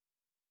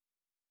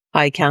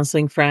Hi,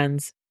 counseling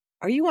friends.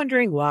 Are you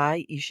wondering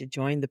why you should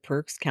join the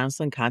Perks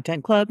Counseling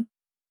Content Club?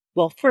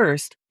 Well,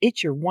 first,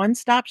 it's your one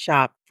stop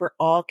shop for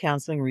all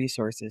counseling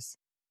resources.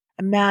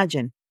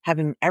 Imagine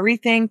having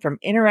everything from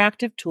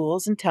interactive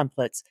tools and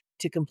templates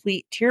to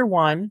complete Tier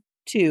 1,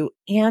 2,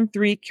 and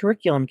 3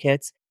 curriculum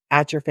kits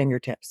at your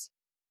fingertips.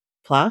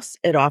 Plus,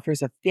 it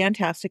offers a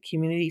fantastic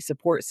community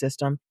support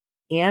system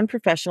and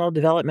professional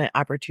development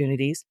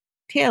opportunities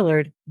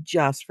tailored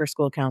just for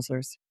school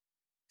counselors.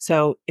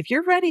 So, if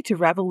you're ready to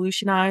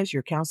revolutionize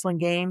your counseling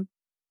game,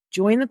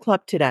 join the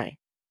club today.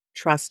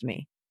 Trust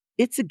me,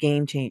 it's a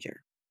game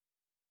changer.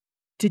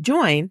 To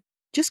join,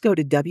 just go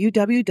to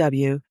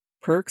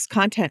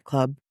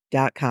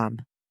www.perkscontentclub.com.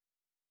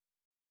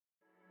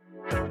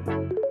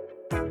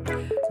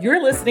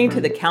 You're listening to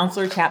the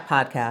Counselor Chat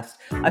Podcast,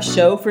 a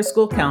show for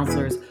school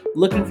counselors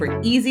looking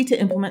for easy to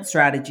implement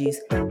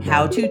strategies,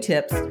 how-to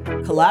tips,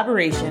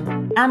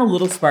 collaboration, and a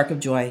little spark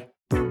of joy.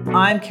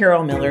 I'm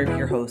Carol Miller,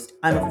 your host.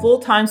 I'm a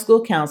full-time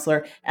school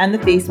counselor and the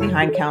face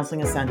behind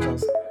Counseling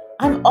Essentials.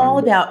 I'm all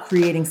about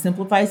creating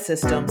simplified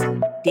systems,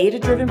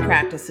 data-driven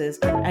practices,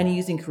 and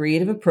using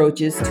creative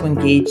approaches to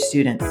engage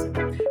students.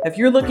 If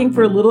you're looking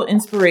for a little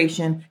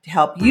inspiration to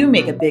help you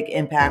make a big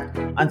impact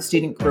on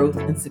student growth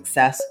and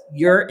success,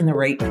 you're in the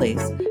right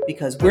place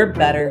because we're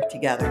better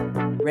together.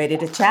 Ready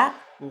to chat?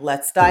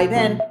 Let's dive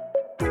in.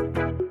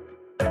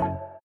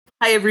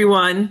 Hi,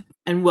 everyone,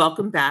 and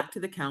welcome back to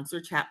the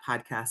Counselor Chat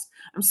Podcast.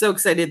 I'm so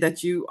excited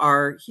that you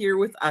are here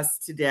with us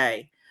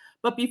today.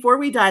 But before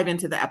we dive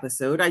into the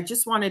episode, I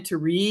just wanted to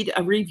read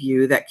a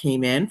review that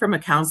came in from a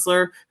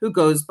counselor who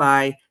goes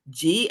by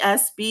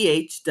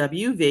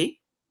GSBHWV,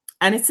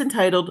 and it's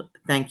entitled,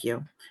 Thank You.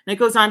 And it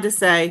goes on to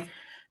say,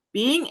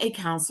 being a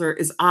counselor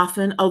is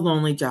often a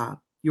lonely job.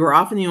 You are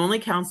often the only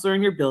counselor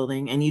in your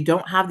building, and you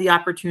don't have the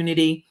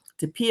opportunity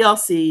to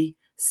PLC,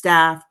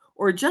 staff,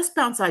 or just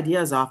bounce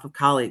ideas off of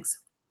colleagues.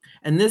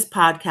 And this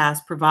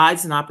podcast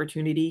provides an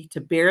opportunity to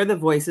bear the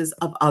voices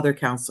of other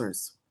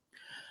counselors.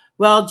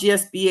 Well,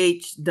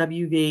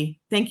 GSBHWV,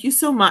 thank you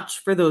so much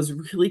for those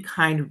really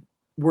kind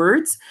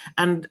words.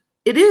 And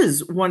it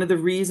is one of the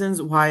reasons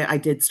why I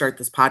did start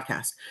this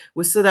podcast,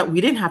 was so that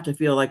we didn't have to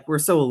feel like we're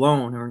so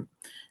alone or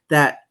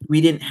that we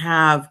didn't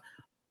have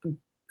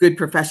good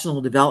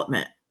professional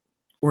development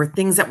or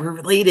things that were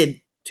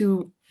related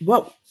to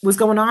what was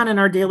going on in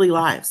our daily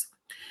lives.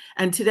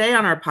 And today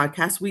on our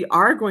podcast, we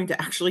are going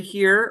to actually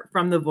hear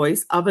from the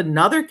voice of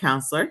another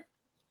counselor.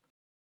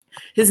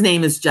 His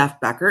name is Jeff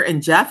Becker,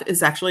 and Jeff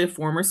is actually a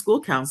former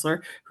school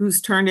counselor who's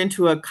turned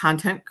into a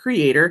content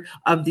creator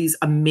of these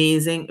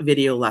amazing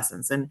video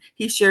lessons. And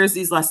he shares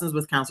these lessons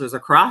with counselors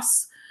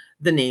across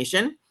the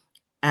nation,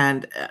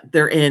 and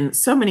they're in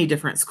so many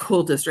different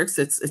school districts.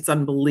 It's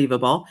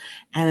unbelievable.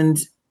 And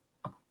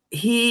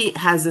he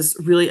has this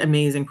really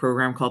amazing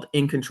program called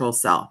In Control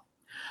Cell.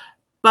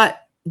 But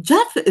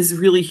Jeff is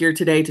really here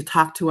today to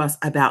talk to us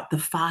about the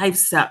 5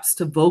 steps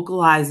to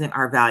vocalizing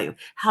our value,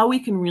 how we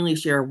can really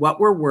share what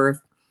we're worth,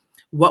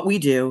 what we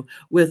do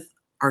with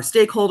our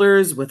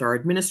stakeholders, with our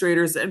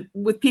administrators, and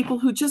with people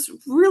who just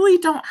really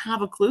don't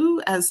have a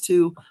clue as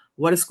to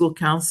what a school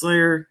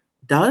counselor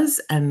does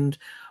and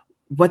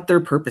what their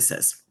purpose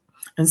is.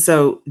 And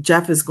so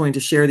Jeff is going to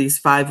share these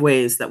 5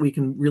 ways that we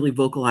can really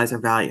vocalize our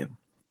value.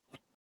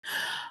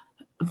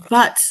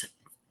 But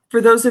for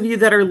those of you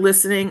that are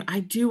listening, I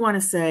do want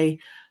to say,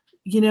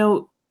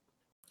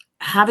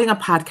 having a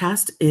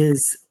podcast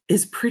is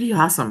pretty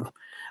awesome.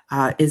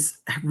 Is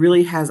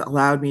really has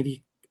allowed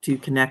me to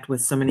connect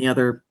with so many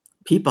other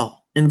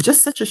people in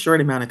just such a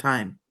short amount of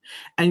time.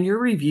 And your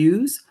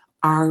reviews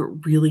are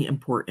really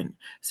important.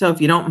 So if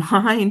you don't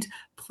mind,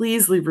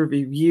 please leave a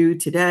review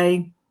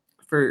today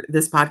for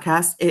this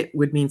podcast. It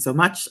would mean so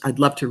much. I'd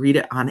love to read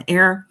it on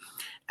air.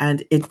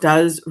 And it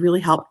does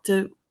really help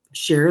to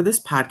share this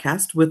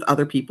podcast with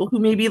other people who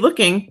may be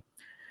looking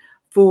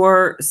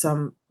for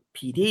some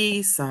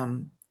PD,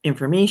 some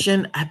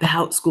information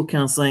about school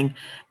counseling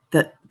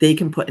that they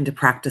can put into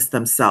practice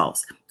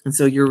themselves. And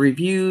so your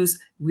reviews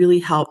really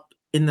help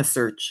in the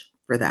search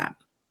for that.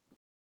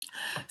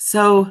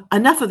 So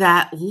enough of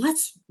that.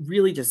 Let's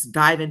really just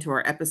dive into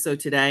our episode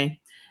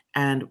today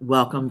and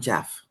welcome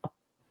Jeff.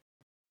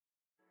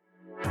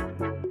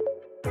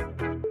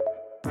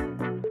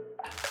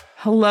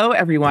 Hello,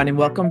 everyone, and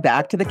welcome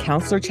back to the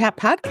Counselor Chat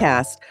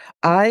Podcast.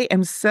 I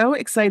am so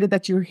excited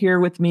that you're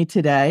here with me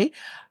today.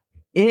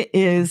 It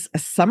is a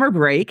summer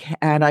break,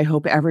 and I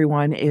hope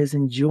everyone is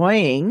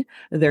enjoying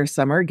their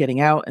summer, getting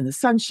out in the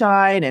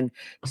sunshine and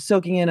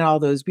soaking in all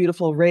those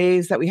beautiful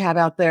rays that we have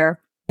out there,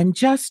 and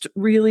just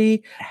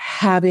really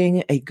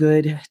having a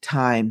good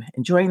time,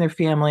 enjoying their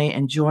family,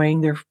 enjoying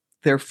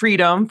their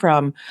freedom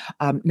from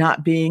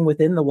not being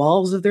within the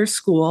walls of their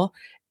school,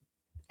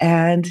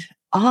 and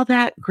all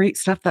that great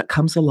stuff that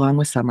comes along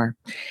with summer.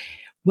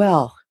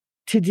 Well,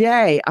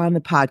 today on the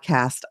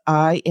podcast,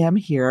 I am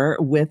here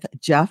with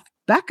Jeff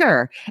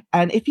Becker.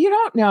 And if you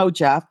don't know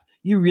Jeff,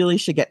 You really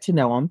should get to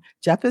know him.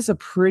 Jeff is a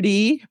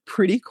pretty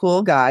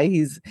cool guy.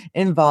 He's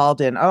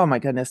involved in, oh my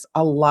goodness,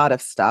 a lot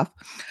of stuff.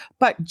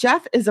 But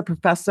Jeff is a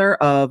professor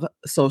of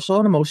social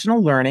and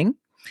emotional learning,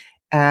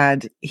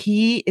 and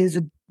he is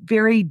a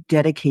very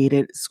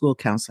dedicated school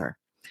counselor.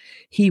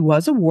 He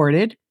was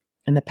awarded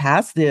in the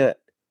past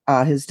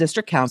his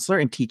district counselor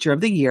and teacher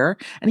of the year,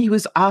 and he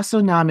was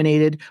also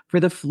nominated for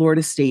the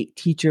Florida State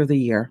Teacher of the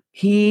Year.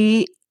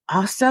 He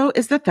also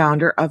is the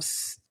founder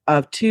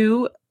of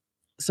two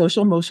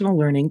social emotional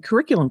learning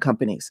curriculum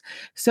companies.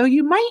 So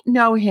you might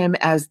know him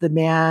as the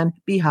man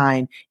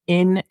behind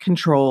In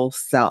Control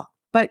Cell.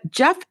 But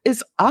Jeff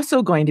is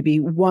also going to be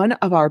one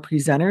of our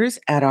presenters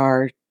at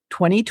our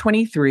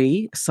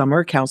 2023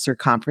 Summer Counselor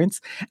Conference,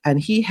 and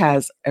he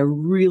has a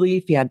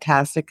really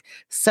fantastic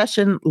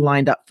session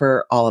lined up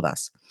for all of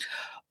us.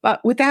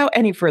 But without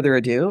any further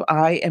ado,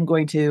 I am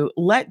going to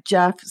let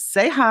Jeff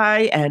say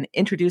hi and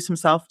introduce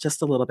himself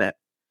just a little bit.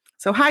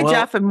 So hi,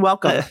 Jeff, and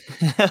welcome.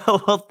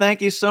 Well,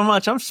 thank you so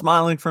much. I'm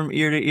smiling from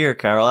ear to ear,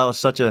 Carol. That was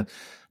such a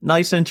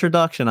nice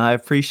introduction. I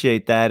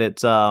appreciate that.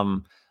 It's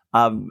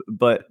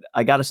but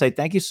I got to say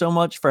thank you so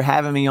much for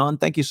having me on.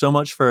 Thank you so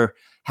much for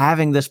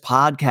having this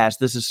podcast.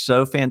 This is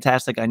so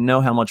fantastic. I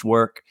know how much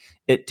work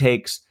it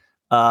takes,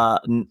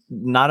 not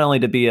only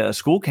to be a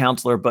school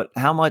counselor, but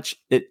how much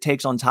it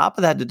takes on top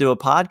of that to do a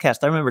podcast.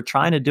 I remember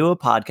trying to do a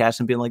podcast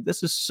and being like,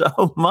 this is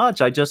so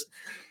much.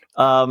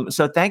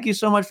 So thank you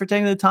so much for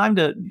taking the time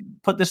to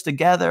put this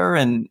together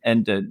and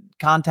to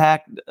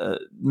contact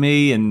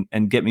me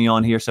and get me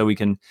on here so we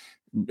can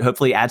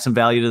hopefully add some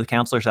value to the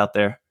counselors out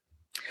there.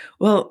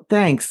 Well,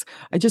 thanks.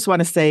 I just want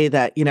to say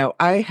that,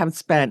 I have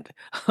spent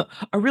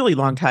a really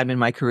long time in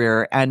my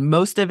career, and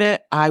most of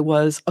it, I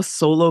was a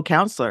solo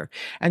counselor.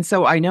 And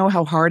so I know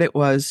how hard it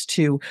was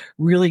to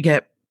really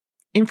get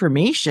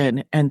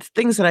information and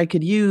things that I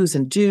could use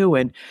and do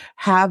and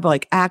have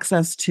like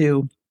access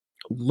to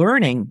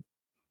learning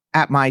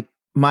at my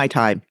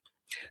time.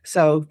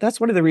 So that's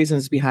one of the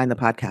reasons behind the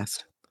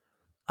podcast.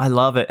 I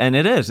love it. And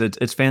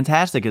it's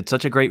fantastic. It's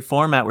such a great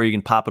format where you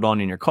can pop it on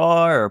in your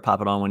car or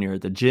pop it on when you're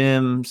at the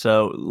gym.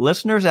 So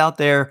listeners out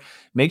there,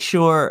 make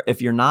sure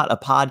if you're not a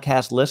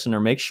podcast listener,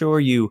 make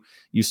sure you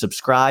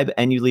subscribe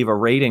and you leave a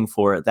rating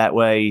for it. That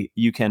way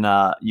you can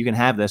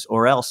have this,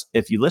 or else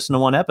if you listen to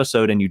one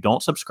episode and you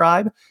don't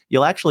subscribe,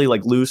 you'll actually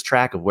lose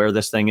track of where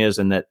this thing is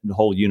in that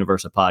whole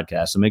universe of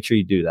podcasts. So make sure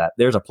you do that.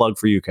 There's a plug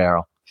for you,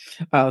 Carol.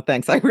 Oh,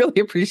 thanks. I really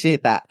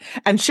appreciate that.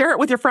 And share it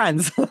with your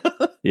friends.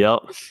 Yep.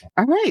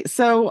 All right.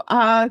 So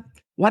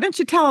why don't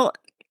you tell,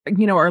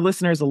 our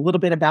listeners a little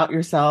bit about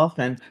yourself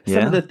and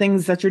some of the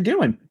things that you're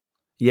doing?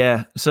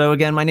 Yeah. So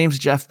again, my name's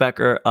Jeff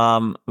Becker.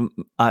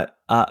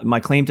 My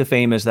claim to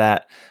fame is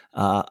that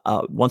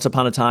once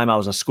upon a time, I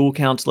was a school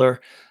counselor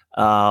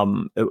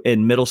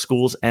in middle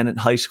schools and in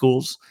high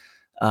schools.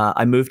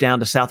 I moved down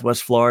to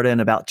Southwest Florida in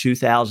about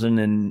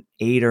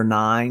 2008 or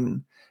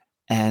 9.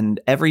 And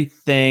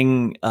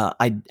everything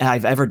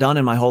I've ever done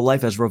in my whole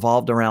life has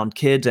revolved around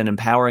kids and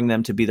empowering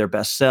them to be their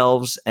best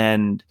selves.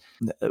 And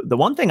the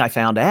one thing I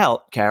found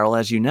out, Carol,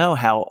 as you know,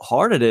 how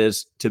hard it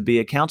is to be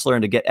a counselor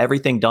and to get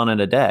everything done in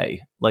a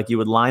day. Like you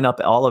would line up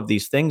all of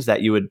these things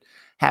that you would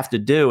have to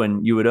do,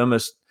 and you would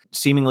almost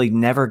seemingly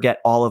never get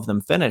all of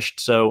them finished.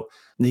 So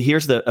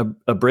here's the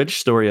abridged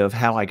story of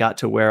how I got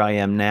to where I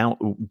am now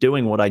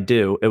doing what I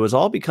do. It was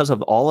all because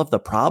of all of the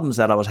problems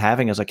that I was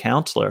having as a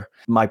counselor.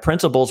 My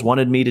principals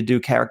wanted me to do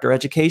character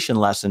education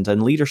lessons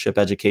and leadership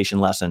education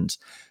lessons,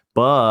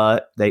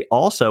 but they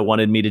also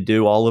wanted me to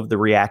do all of the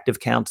reactive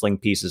counseling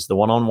pieces, the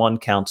one-on-one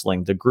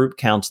counseling, the group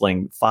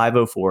counseling,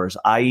 504s,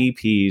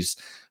 IEPs,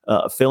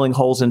 filling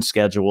holes in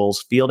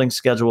schedules, fielding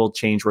schedule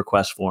change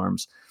request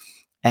forms.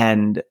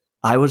 And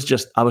I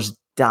was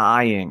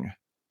dying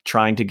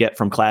trying to get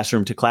from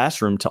classroom to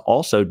classroom to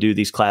also do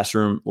these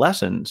classroom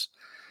lessons.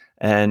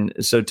 And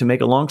so to make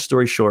a long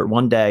story short,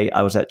 one day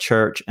I was at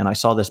church and I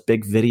saw this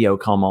big video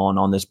come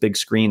on this big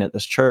screen at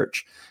this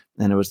church.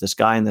 And it was this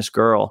guy and this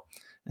girl.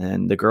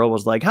 And the girl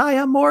was like, "Hi,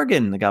 I'm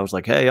Morgan." The guy was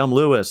like, "Hey, I'm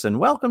Lewis, and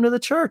welcome to the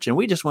church. And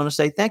we just want to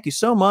say thank you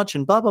so much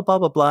and blah, blah, blah,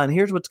 blah, blah. And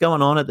here's what's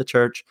going on at the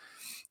church."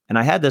 And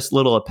I had this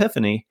little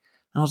epiphany.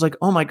 And I was like,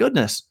 oh my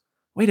goodness,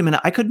 wait a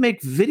minute. I could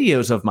make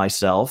videos of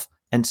myself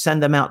and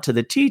send them out to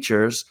the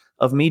teachers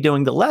of me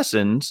doing the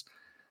lessons.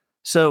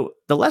 So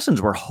the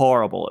lessons were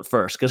horrible at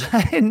first because I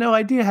had no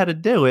idea how to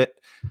do it.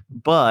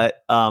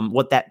 But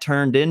what that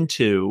turned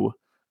into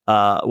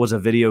was a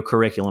video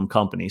curriculum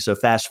company. So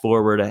fast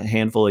forward a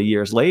handful of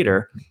years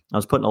later, I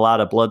was putting a lot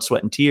of blood,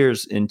 sweat, and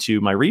tears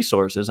into my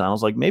resources. And I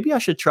was like, maybe I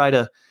should try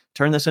to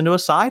turn this into a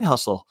side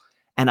hustle.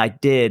 And I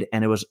did.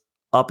 And it was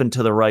up and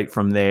to the right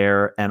from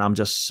there. And I'm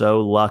just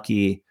so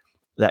lucky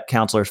that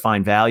counselors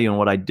find value in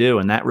what I do.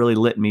 And that really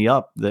lit me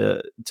up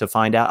to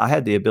find out I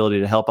had the ability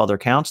to help other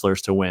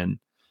counselors to win.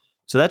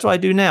 So that's what I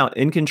do now.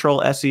 In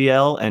Control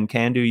SEL and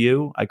Can Do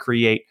You. I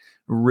create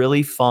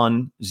really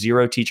fun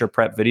zero teacher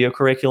prep video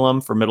curriculum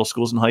for middle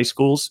schools and high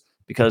schools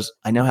because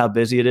I know how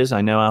busy it is.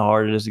 I know how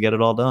hard it is to get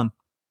it all done.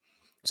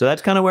 So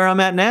that's kind of where I'm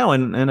at now.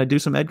 And I do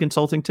some ed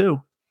consulting too.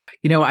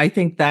 I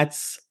think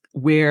that's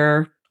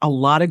where a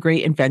lot of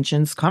great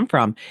inventions come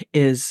from,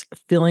 is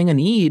filling a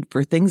need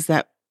for things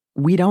that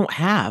we don't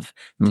have.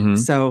 Hmm.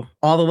 So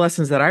all the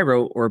lessons that I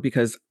wrote were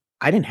because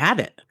I didn't have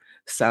it.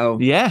 So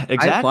Yeah, I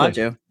applaud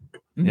exactly.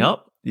 you. Mhm. Yep.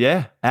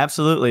 Yeah,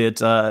 absolutely.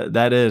 It's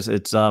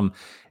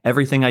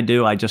everything I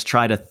do, I just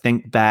try to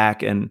think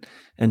back, and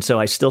so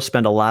I still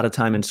spend a lot of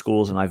time in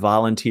schools, and I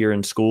volunteer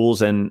in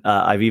schools, and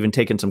I've even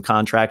taken some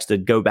contracts to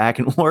go back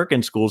and work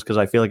in schools because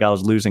I feel like I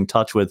was losing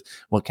touch with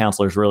what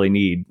counselors really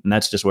need. And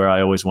that's just where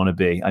I always want to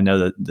be. I know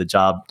that the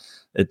job,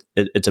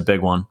 it's a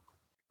big one.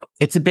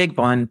 It's a big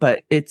one,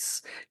 but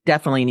it's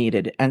definitely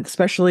needed. And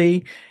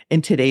especially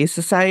in today's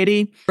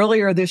society.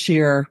 Earlier this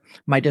year,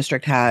 my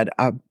district had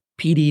a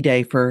PD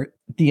day for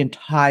the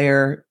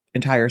entire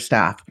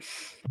staff.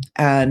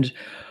 And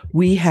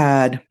we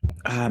had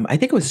I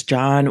think it was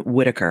John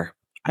Whitaker.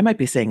 I might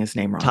be saying his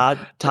name wrong.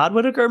 Todd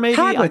Whitaker, maybe.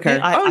 Todd Whitaker.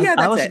 Oh yeah, I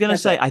that's was it. gonna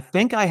That's say, it. I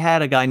think I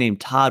had a guy named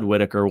Todd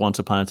Whitaker once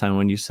upon a time.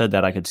 When you said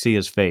that, I could see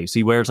his face.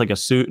 He wears like a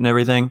suit and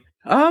everything.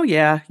 Oh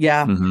yeah,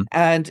 yeah. Hmm.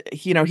 And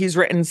he's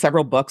written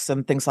several books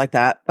and things like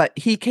that. But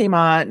he came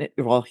on,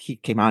 well, he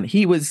came on.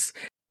 He was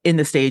in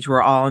the stage,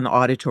 we're all in the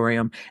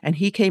auditorium, and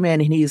he came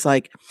in and he's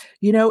like,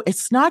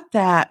 it's not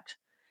that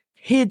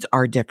kids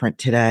are different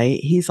today.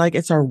 He's like,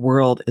 it's our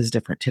world is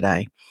different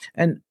today.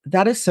 And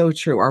that is so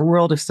true. Our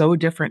world is so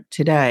different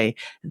today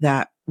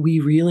that we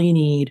really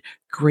need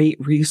great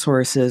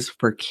resources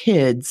for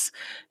kids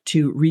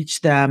to reach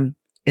them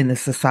in the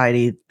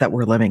society that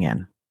we're living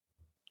in.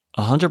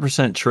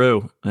 100%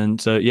 true.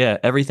 And so, yeah,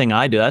 everything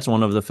I do, that's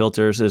one of the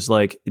filters, is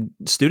like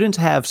students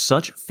have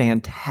such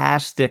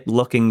fantastic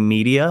looking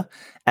media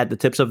at the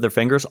tips of their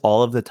fingers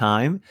all of the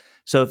time.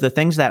 So if the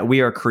things that we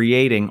are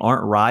creating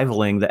aren't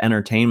rivaling the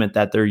entertainment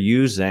that they're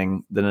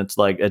using, then it's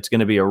going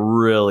to be a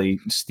really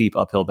steep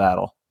uphill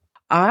battle.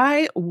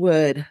 I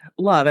would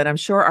love, and I'm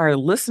sure our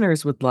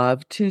listeners would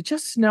love, to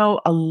just know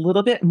a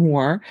little bit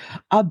more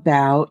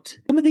about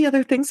some of the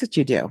other things that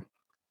you do.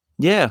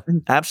 Yeah,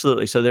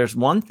 absolutely. So there's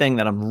one thing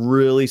that I'm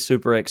really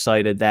super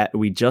excited that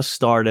we just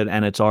started,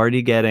 and it's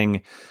already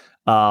getting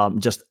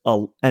and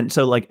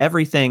so like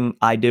everything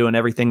I do and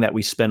everything that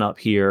we spin up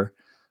here,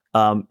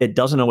 it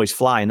doesn't always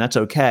fly, and that's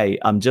okay.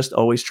 I'm just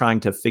always trying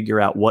to figure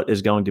out what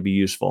is going to be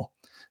useful.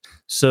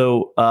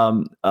 So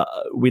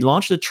we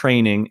launched a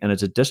training, and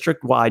it's a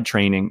district-wide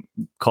training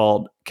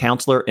called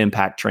Counselor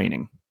Impact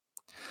Training.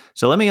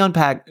 So let me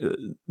unpack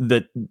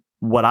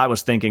what I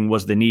was thinking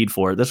was the need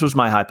for it. This was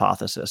my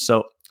hypothesis.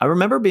 So I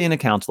remember being a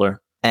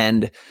counselor,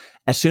 and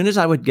as soon as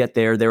I would get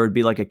there, there would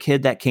be like a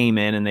kid that came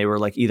in and they were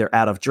like either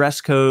out of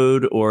dress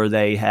code or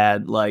they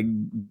had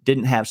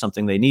didn't have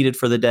something they needed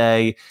for the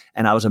day.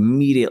 And I was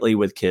immediately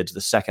with kids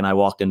the second I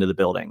walked into the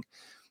building.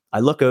 I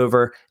look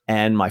over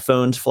and my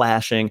phone's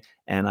flashing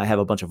and I have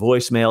a bunch of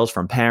voicemails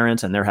from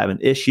parents and they're having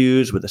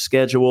issues with a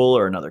schedule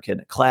or another kid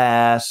in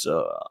class.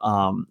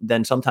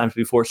 Then sometimes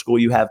before school,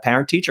 you have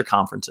parent-teacher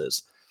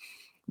conferences.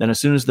 Then as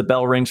soon as the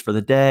bell rings for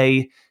the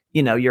day,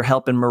 you're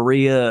helping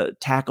Maria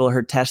tackle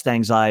her test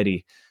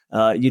anxiety.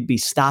 You'd be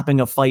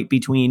stopping a fight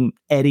between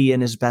Eddie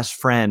and his best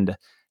friend.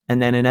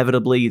 And then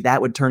inevitably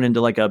that would turn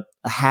into like a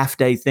half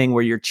day thing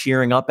where you're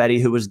cheering up Eddie,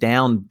 who was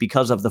down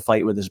because of the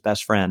fight with his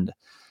best friend.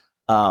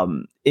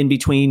 In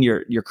between,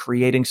 you're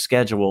creating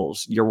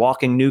schedules. You're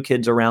walking new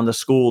kids around the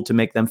school to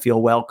make them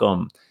feel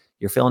welcome.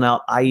 You're filling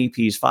out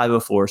IEPs,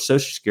 504,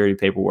 Social Security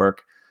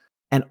paperwork.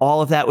 And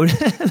all of that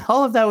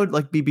would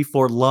like be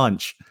before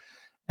lunch.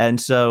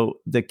 And so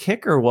the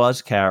kicker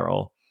was,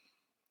 Carol,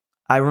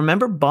 I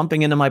remember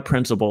bumping into my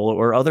principal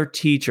or other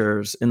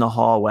teachers in the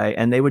hallway,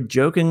 and they would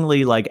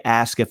jokingly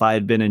ask if I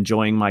had been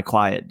enjoying my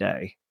quiet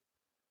day.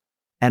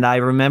 And I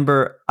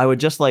remember I would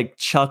just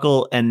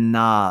chuckle and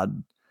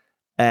nod,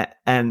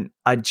 and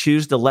I'd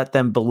choose to let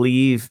them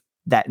believe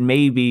that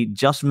maybe,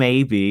 just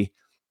maybe,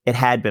 it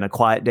had been a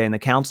quiet day in the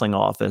counseling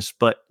office.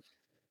 But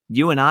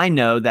you and I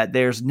know that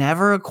there's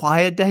never a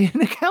quiet day in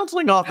the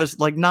counseling office,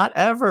 not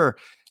ever.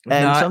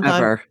 And Not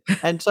ever.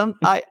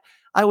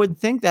 I would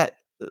think that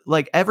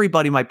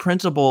everybody, my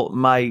principal,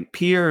 my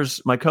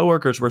peers, my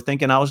coworkers were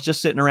thinking I was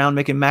just sitting around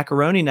making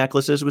macaroni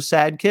necklaces with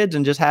sad kids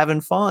and just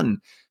having fun.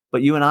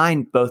 But you and I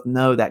both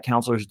know that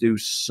counselors do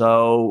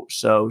so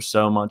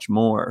much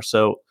more.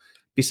 So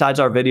besides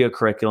our video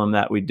curriculum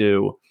that we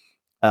do,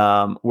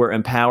 we're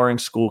empowering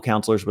school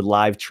counselors with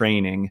live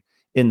training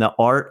in the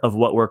art of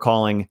what we're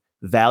calling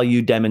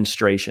value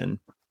demonstration,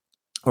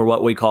 or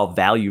what we call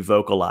value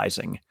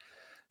vocalizing.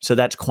 So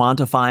that's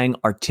quantifying,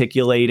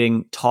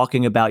 articulating,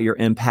 talking about your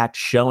impact,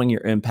 showing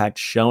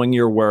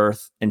your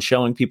worth, and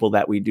showing people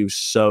that we do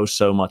so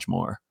much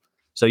more.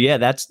 So yeah,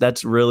 that's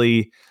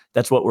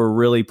what we're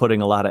really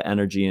putting a lot of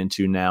energy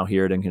into now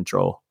here at In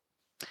Control.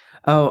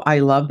 Oh, I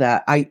love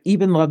that. I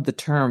even love the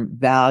term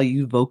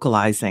value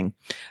vocalizing.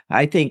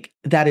 I think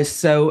that is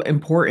so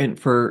important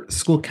for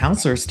school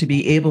counselors to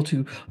be able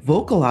to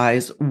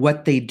vocalize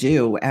what they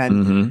do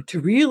and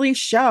to really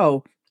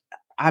show,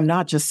 I'm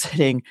not just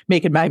sitting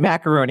making my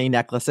macaroni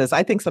necklaces.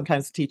 I think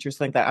sometimes teachers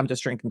think that I'm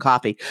just drinking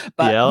coffee,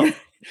 but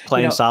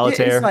playing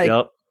solitaire.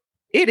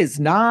 it is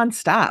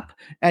nonstop.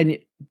 And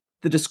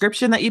the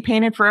description that you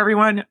painted for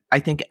everyone, I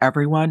think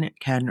everyone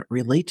can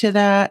relate to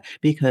that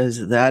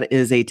because that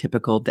is a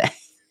typical day.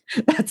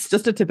 That's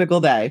just a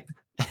typical day.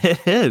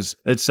 It is.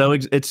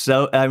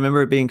 I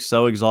remember it being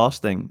so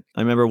exhausting.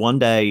 I remember one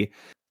day,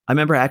 I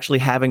remember actually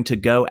having to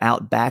go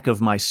out back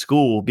of my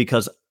school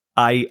because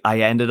I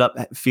ended up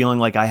feeling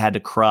like I had to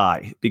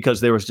cry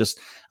because there was just,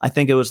 I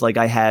think it was like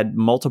I had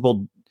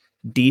multiple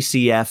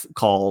DCF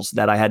calls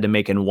that I had to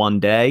make in one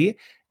day.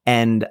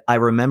 And I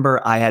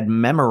remember I had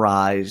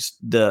memorized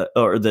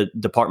the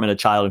Department of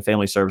Child and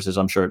Family Services.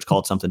 I'm sure it's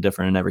called something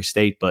different in every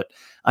state, but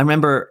I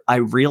remember I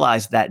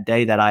realized that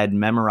day that I had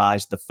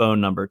memorized the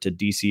phone number to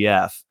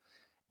DCF,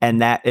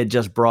 and that it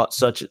just brought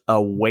such a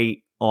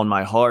weight on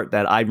my heart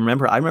that I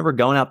remember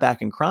going out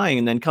back and crying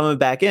and then coming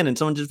back in and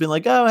someone just being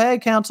like, "Oh, hey,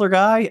 counselor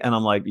guy." And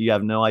I'm like, "You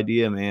have no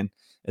idea, man.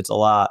 It's a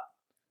lot."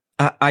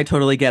 I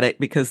totally get it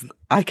because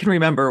I can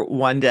remember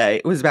one day,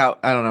 it was about,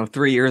 I don't know,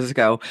 3 years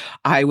ago,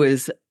 I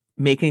was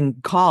making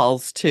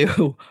calls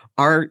to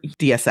our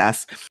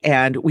DSS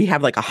and we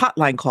have like a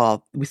hotline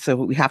call. So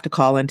we have to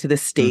call into the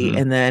state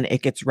and then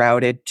it gets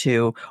routed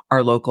to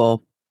our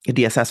local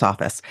DSS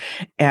office.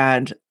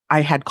 And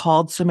I had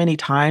called so many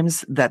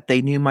times that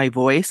they knew my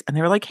voice and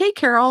they were like, "Hey,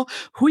 Carol,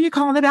 who are you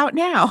calling about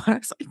now?" I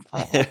was like,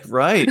 "Oh."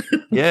 Right.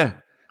 Yeah.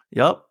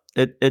 Yep.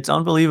 It's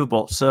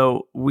unbelievable.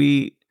 So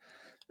we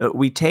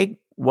take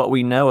what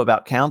we know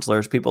about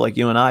counselors, people like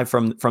you and I,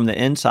 from the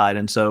inside.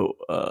 And so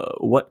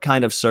what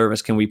kind of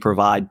service can we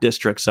provide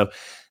districts? So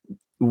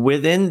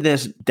within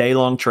this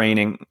day-long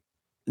training,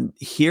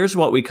 here's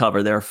what we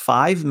cover. There are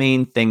 5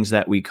 main things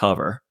that we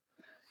cover.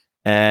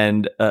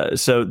 And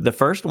so the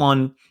first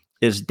one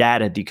is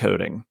data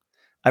decoding.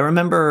 I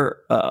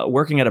remember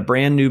working at a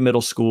brand new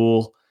middle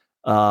school,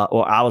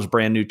 or I was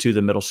brand new to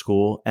the middle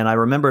school. And I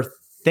remember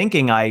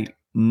thinking I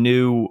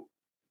knew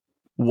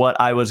what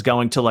I was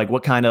going to, like,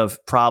 what kind of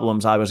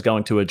problems I was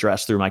going to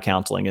address through my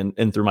counseling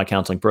and through my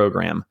counseling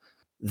program.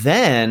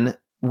 Then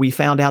we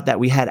found out that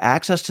we had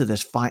access to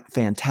this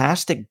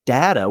fantastic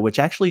data, which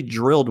actually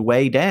drilled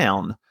way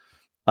down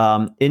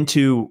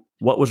into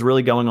what was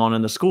really going on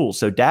in the school.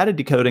 So data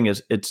decoding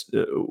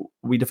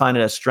we define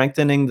it as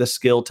strengthening the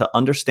skill to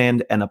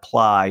understand and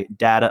apply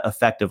data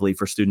effectively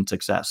for student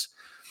success.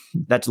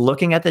 That's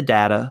looking at the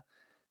data,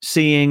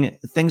 seeing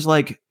things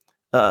like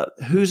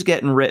who's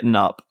getting written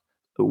up,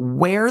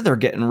 where they're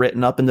getting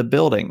written up in the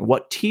building,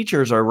 what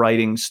teachers are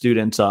writing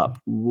students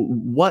up,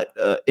 what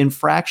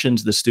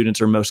infractions the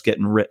students are most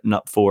getting written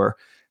up for,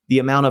 the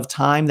amount of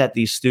time that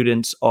these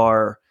students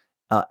are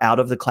out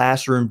of the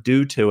classroom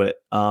due to it.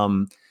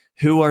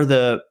 Who are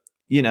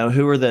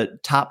the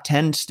top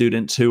 10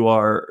 students who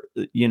are,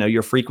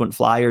 your frequent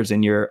flyers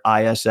in your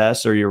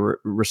ISS or your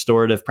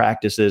restorative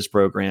practices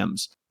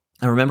programs.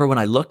 I remember when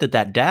I looked at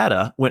that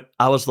data, when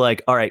I was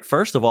like, all right,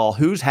 first of all,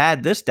 who's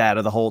had this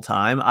data the whole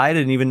time? I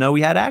didn't even know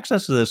we had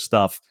access to this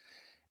stuff.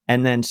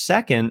 And then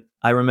second,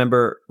 I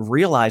remember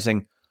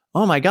realizing,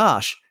 oh my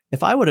gosh,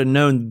 if I would have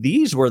known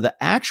these were the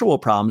actual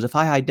problems,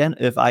 I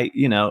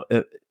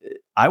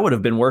would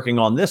have been working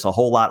on this a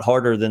whole lot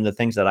harder than the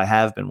things that I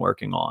have been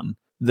working on.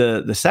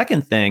 The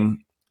second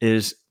thing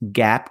is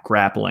gap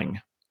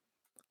grappling.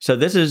 So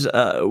this is,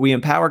 we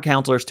empower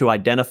counselors to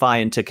identify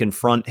and to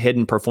confront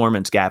hidden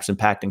performance gaps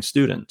impacting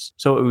students.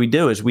 So what we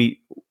do is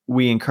we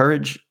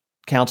encourage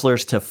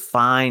counselors to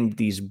find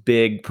these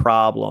big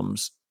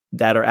problems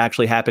that are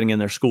actually happening in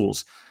their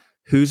schools.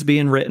 Who's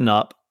being written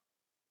up?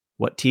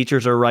 What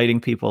teachers are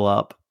writing people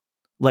up?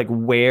 Like,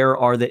 where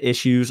are the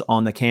issues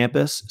on the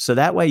campus? So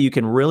that way you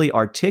can really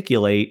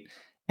articulate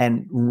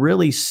and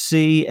really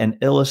see and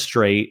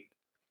illustrate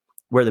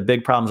where the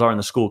big problems are in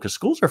the school, because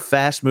schools are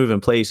fast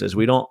moving places.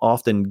 We don't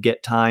often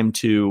get time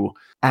to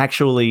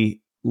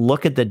actually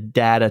look at the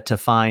data to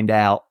find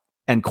out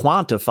and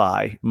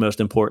quantify,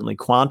 most importantly,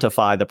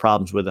 quantify the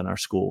problems within our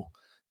school.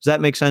 Does that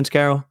make sense,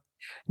 Carol?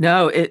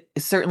 No, it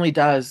certainly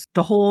does.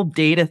 The whole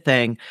data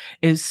thing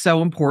is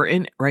so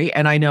important, right?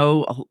 And I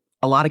know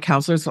a lot of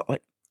counselors,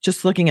 like,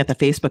 just looking at the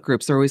Facebook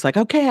groups, they're always like,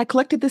 okay, I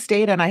collected this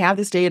data and I have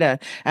this data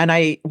and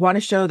I want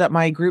to show that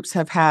my groups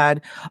have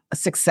had a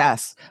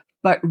success.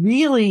 But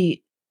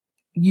really,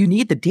 you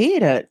need the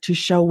data to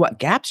show what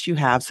gaps you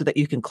have so that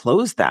you can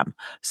close them.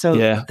 So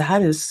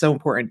that is so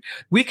important.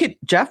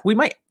 Jeff, we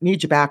might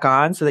need you back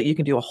on so that you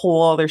can do a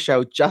whole other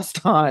show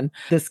just on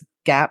this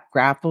gap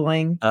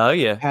grappling. Oh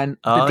yeah. And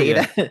the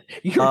data,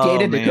 your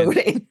data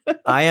decoding.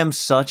 I'm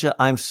such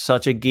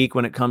a geek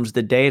when it comes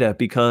to data,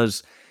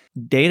 because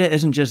data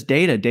isn't just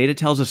data. Data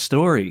tells a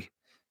story.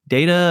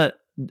 Data,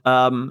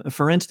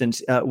 for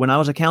instance, when I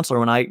was a counselor,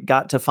 when I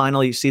got to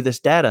finally see this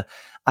data,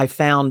 I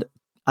found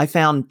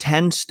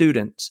 10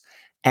 students,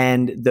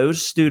 and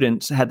those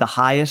students had the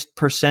highest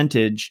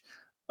percentage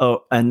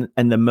and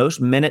the most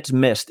minutes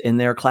missed in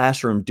their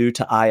classroom due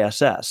to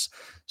ISS.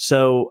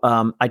 So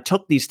I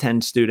took these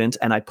 10 students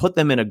and I put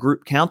them in a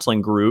group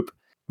counseling group.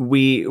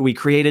 We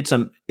created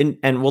some,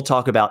 and we'll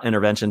talk about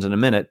interventions in a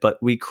minute, but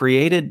we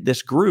created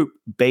this group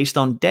based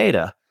on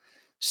data.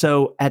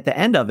 So at the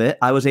end of it,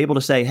 I was able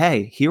to say,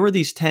 hey, here are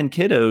these 10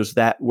 kiddos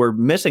that were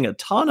missing a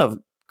ton of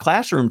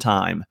classroom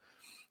time.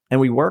 and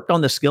we worked on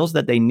the skills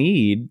that they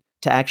need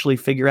to actually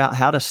figure out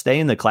how to stay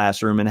in the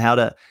classroom and how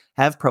to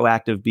have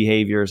proactive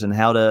behaviors and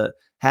how to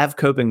have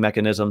coping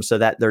mechanisms so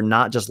that they're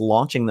not just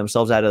launching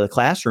themselves out of the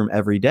classroom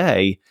every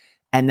day.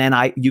 And then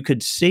you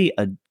could see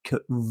a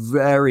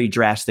very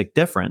drastic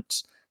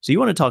difference. So you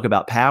want to talk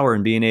about power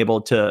and being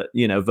able to,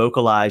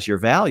 vocalize your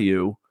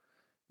value.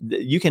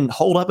 You can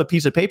hold up a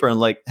piece of paper and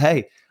like,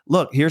 hey,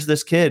 look, here's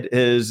this kid.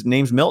 His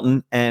name's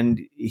Milton,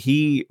 and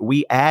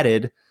we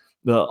added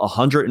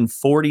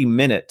 140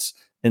 minutes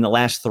in the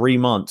last 3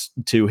 months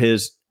to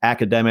his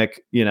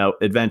academic,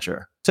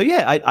 adventure. So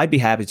yeah, I'd be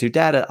happy to.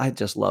 Data, I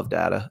just love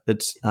data.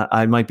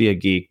 I might be a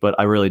geek, but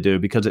I really do,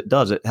 because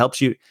it helps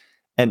you.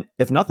 And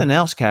if nothing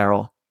else,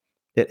 Carol,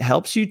 it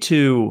helps you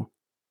to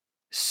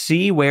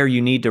see where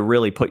you need to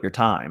really put your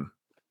time.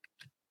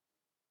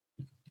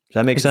 Does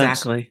that make sense?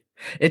 Exactly.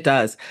 It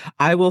does.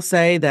 I will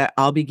say that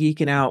I'll be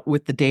geeking out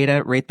with the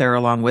data right there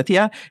along with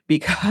you,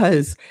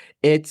 because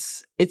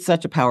it's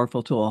such a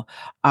powerful tool.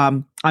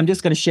 I'm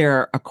just going to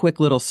share a quick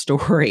little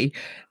story.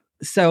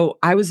 So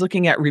I was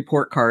looking at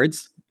report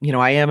cards.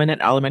 I am in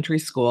an elementary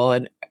school,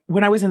 and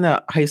when I was in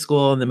the high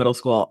school and the middle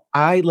school,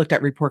 I looked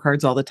at report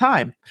cards all the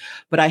time.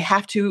 But I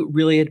have to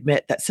really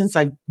admit that since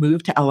I've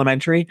moved to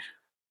elementary,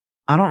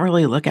 I don't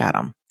really look at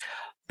them.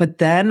 But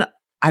then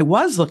I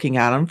was looking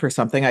at them for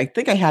something. I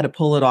think I had to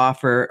pull it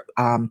off for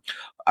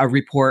a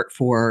report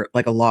for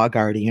like a law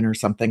guardian or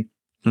something.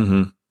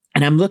 Mm-hmm.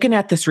 And I'm looking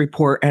at this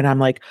report and I'm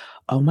like,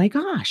 oh my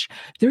gosh,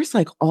 there's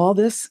like all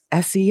this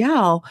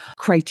SEL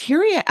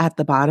criteria at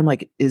the bottom.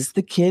 Like, is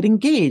the kid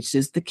engaged?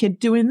 Is the kid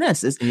doing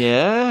this?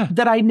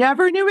 That I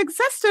never knew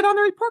existed on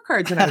the report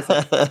cards. And I was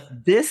like,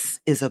 this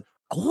is a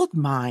gold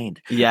mine.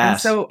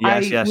 Yes. And so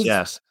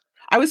yes.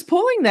 I was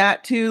pulling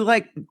that to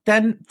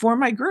then for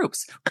my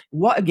groups.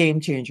 What a game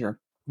changer.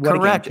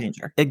 Correct.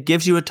 It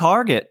gives you a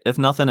target, if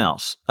nothing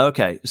else.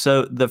 Okay.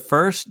 So the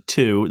first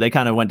two, they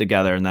kind of went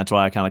together, and that's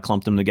why I kind of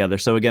clumped them together.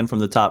 So again, from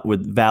the top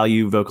with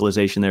value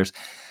vocalization, there's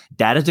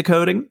data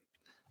decoding,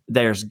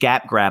 there's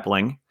gap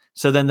grappling.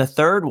 So then the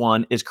third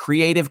one is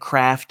creative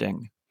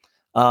crafting.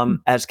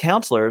 As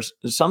counselors,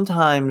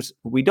 sometimes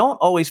we don't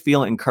always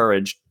feel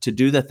encouraged to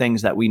do the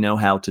things that we know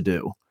how to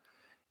do.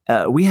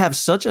 We have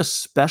such a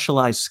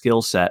specialized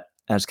skill set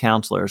as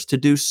counselors to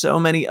do so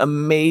many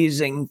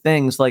amazing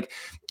things, like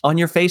on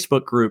your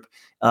Facebook group,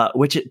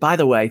 which, by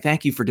the way,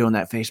 thank you for doing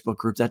that Facebook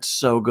group. That's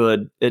so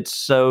good. It's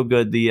so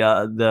good.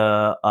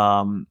 The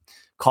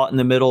Caught in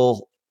the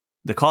Middle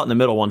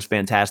one's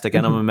fantastic.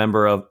 And I'm a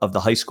member of the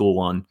high school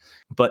one,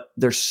 but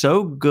they're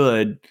so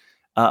good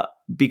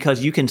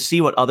because you can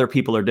see what other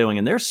people are doing.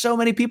 And there's so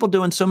many people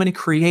doing so many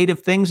creative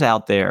things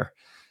out there.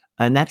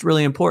 And that's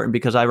really important,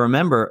 because I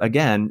remember,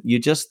 again,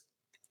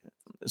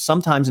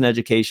 sometimes in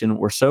education,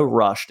 we're so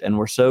rushed and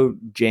we're so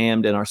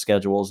jammed in our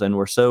schedules, and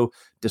we're so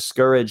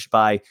discouraged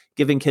by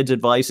giving kids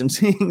advice and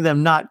seeing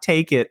them not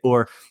take it,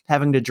 or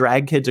having to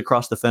drag kids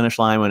across the finish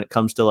line when it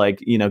comes to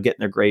getting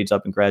their grades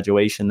up in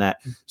graduation, that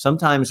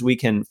sometimes we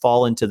can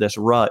fall into this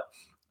rut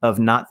of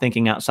not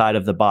thinking outside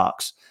of the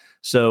box.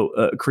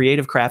 So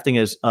creative crafting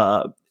is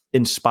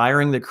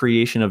inspiring the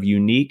creation of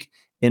unique,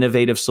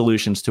 innovative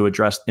solutions to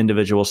address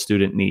individual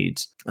student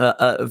needs.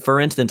 For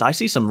instance, I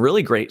see some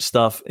really great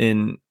stuff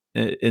in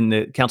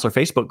the counselor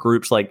Facebook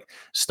groups, like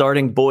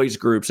starting boys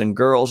groups and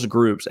girls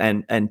groups,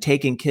 and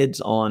taking kids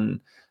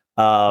on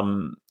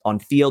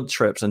field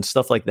trips and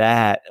stuff like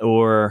that.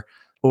 Or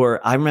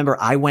I remember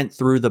I went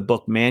through the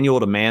book Manual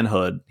to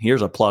Manhood.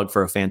 Here's a plug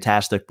for a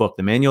fantastic book,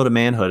 The Manual to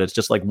Manhood. It's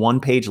just like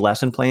 1-page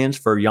lesson plans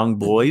for young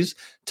boys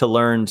to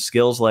learn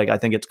skills. Like, I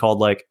think it's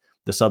called,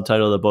 the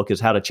subtitle of the book is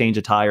How to Change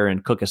a Tire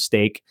and Cook a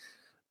Steak.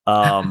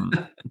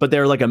 But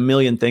there are like a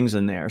million things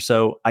in there.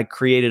 So I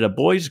created a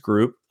boys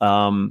group.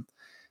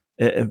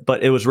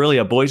 But it was really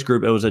a boys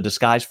group. It was a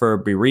disguise for a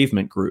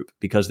bereavement group,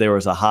 because there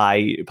was a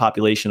high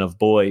population of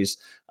boys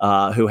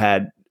who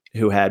had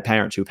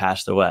parents who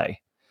passed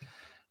away.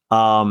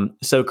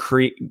 So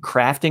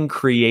crafting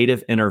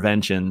creative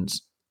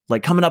interventions,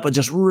 like coming up with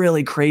just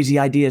really crazy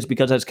ideas,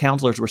 because as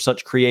counselors, we're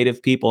such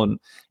creative people,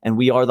 and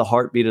we are the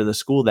heartbeat of the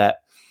school.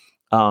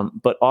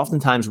 But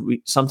oftentimes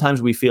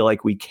sometimes we feel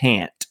like we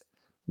can't,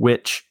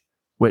 which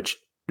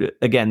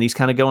again, these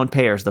kind of go in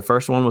pairs. The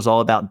first one was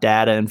all about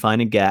data and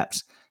finding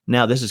gaps.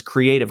 Now, this is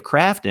creative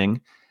crafting.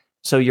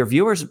 So your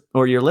viewers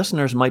or your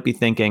listeners might be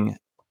thinking,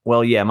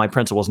 well, yeah, my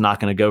principal's not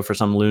going to go for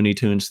some Looney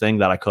Tunes thing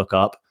that I cook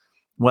up.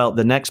 Well,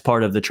 the next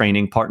part of the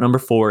training, part number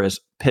 4, is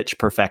pitch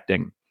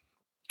perfecting.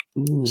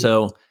 Ooh.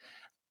 So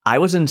I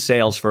was in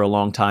sales for a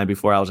long time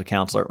before I was a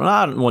counselor. Well,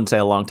 I wouldn't say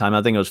a long time.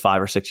 I think it was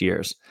 5 or 6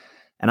 years.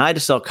 And I had to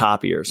sell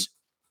copiers.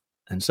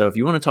 And so if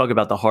you want to talk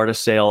about the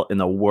hardest sale in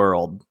the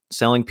world,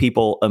 selling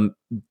people a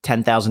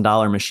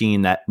 $10,000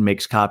 machine that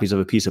makes copies of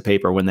a piece of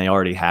paper when they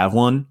already have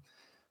one.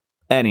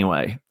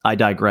 Anyway, I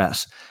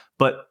digress.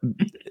 But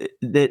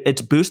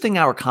it's boosting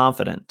our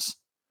confidence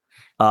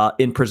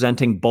in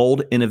presenting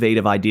bold,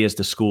 innovative ideas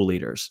to school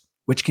leaders,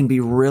 which can be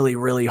really,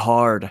 really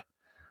hard.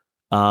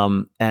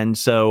 And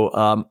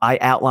so I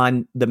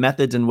outlined the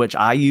methods in which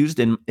I used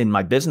in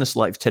my business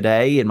life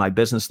today, in my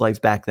business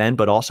life back then,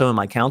 but also in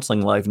my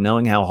counseling life,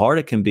 knowing how hard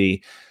it can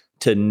be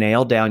to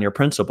nail down your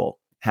principal.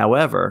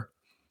 However,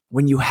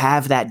 when you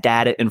have that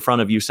data in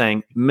front of you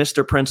saying,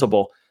 Mr.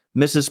 Principal,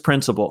 Mrs.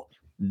 Principal,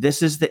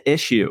 this is the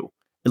issue.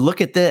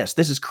 Look at this.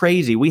 This is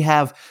crazy. We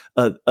have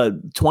a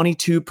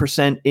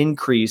 22%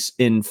 increase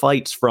in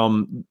fights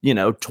from,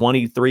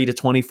 23 to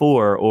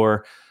 24,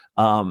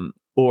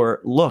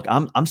 or look,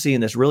 I'm seeing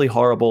this really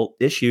horrible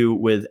issue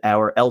with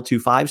our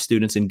L25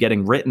 students and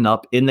getting written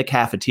up in the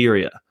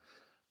cafeteria.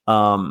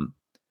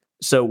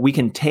 So we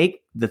can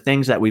take the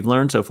things that we've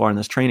learned so far in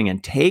this training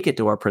and take it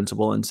to our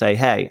principal and say,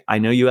 hey, I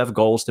know you have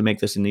goals to make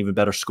this an even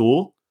better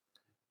school.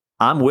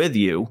 I'm with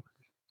you.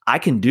 I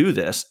can do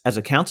this. As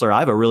a counselor, I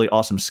have a really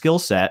awesome skill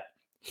set.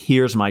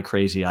 Here's my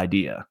crazy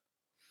idea.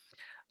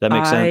 That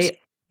makes sense?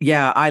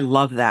 Yeah, I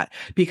love that,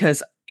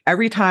 because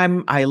every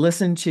time I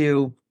listen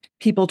to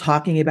people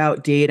talking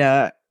about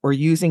data or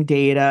using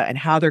data and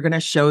how they're going to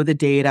show the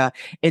data,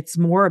 it's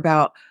more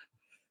about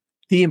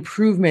the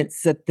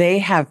improvements that they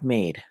have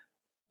made.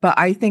 But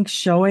I think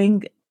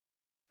showing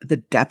the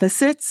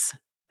deficits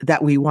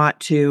that we want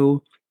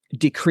to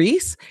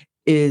decrease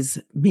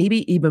is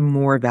maybe even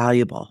more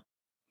valuable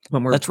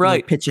when we're, That's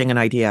right. pitching an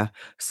idea.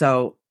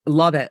 So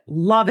love it.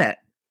 Love it.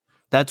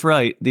 That's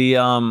right.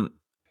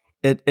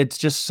 It's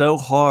just so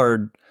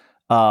hard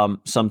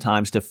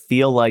sometimes to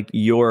feel like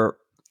your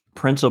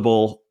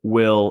principal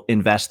will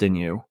invest in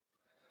you.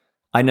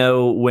 I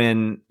know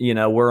when,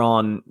 we're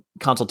on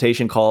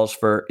consultation calls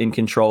for In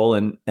Control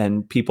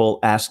and people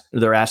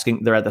they're at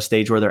the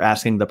stage where they're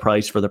asking the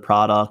price for the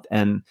product.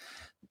 And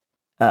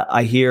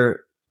I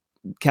hear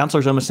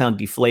counselors almost sound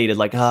deflated,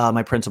 like,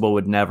 my principal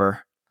would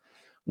never.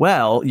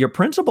 Well, your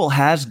principal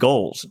has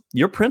goals.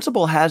 Your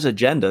principal has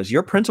agendas.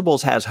 Your principal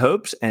has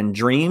hopes and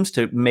dreams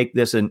to make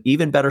this an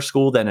even better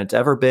school than it's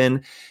ever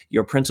been.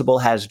 Your principal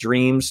has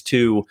dreams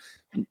to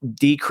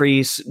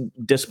decrease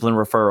discipline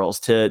referrals,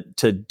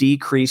 to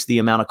decrease the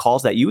amount of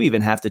calls that you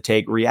even have to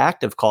take,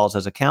 reactive calls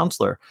as a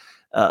counselor.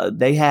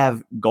 They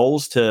have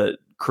goals to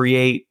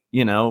create,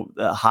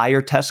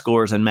 higher test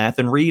scores in math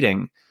and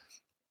reading.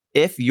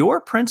 If your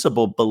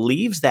principal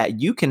believes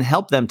that you can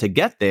help them to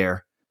get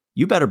there,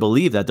 you better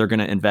believe that they're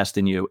going to invest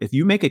in you. If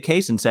you make a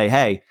case and say,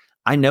 hey,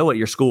 I know what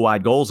your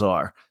school-wide goals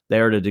are.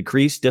 They're to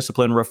decrease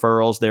discipline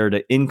referrals, they're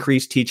to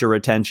increase teacher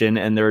retention,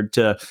 and they're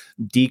to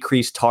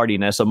decrease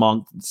tardiness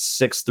among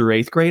 6th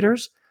through 8th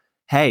graders.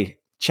 Hey,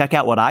 check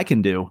out what I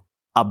can do.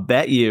 I'll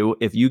bet you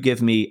if you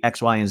give me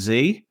X, Y, and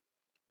Z,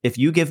 if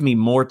you give me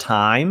more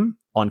time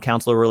on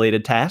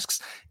counselor-related tasks,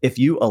 if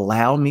you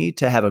allow me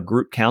to have a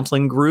group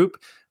counseling group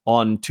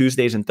on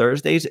Tuesdays and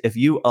Thursdays, if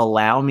you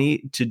allow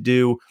me to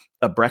do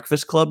a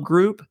breakfast club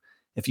group,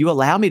 if you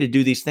allow me to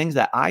do these things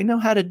that I know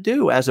how to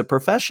do as a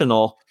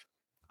professional,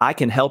 I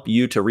can help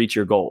you to reach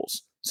your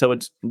goals. So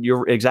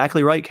you're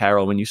exactly right,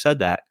 Carol, when you said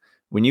that.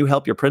 When you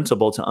help your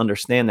principal to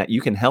understand that you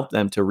can help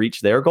them to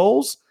reach their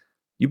goals,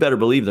 you better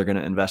believe they're going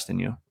to invest in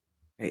you.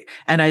 Right.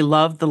 And I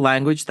love the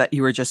language that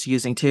you were just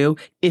using too.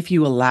 If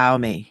you allow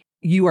me,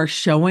 you are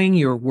showing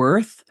your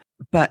worth,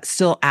 but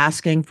still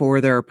asking for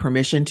their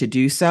permission to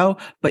do so.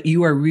 But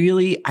you are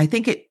really, I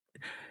think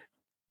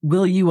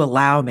will you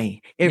allow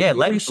me? Let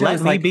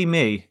me be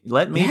me.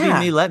 Let me be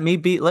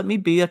me. Let me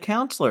be a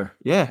counselor.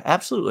 Yeah,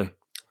 absolutely.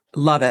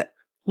 Love it.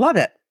 Love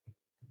it.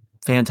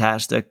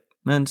 Fantastic.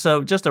 And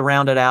so just to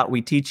round it out,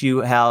 we teach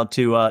you how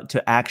to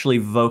actually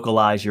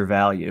vocalize your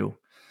value.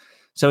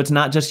 So it's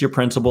not just your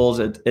principles,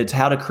 it's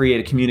how to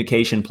create a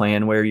communication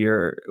plan where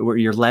you're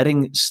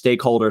letting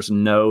stakeholders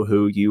know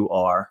who you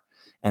are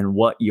and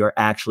what you're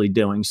actually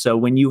doing. So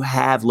when you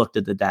have looked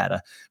at the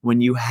data, when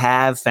you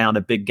have found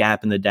a big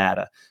gap in the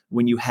data,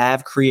 when you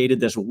have created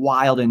this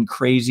wild and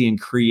crazy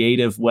and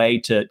creative way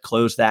to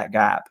close that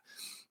gap,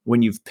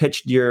 when you've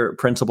pitched your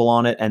principal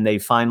on it and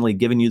they've finally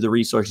given you the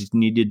resources you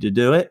needed to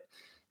do it,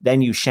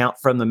 then you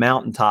shout from the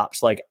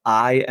mountaintops like,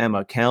 I am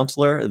a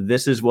counselor.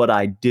 This is what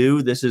I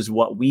do. This is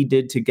what we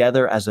did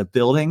together as a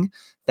building.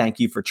 Thank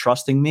you for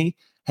trusting me.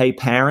 Hey,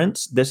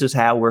 parents, this is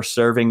how we're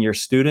serving your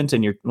students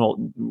and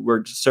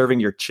we're serving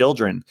your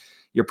children.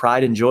 Your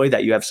pride and joy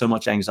that you have so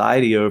much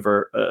anxiety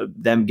over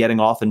them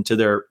getting off into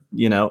their,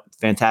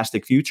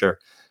 fantastic future.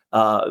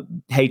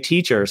 Hey,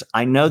 teachers,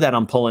 I know that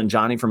I'm pulling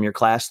Johnny from your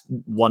class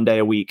one day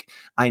a week.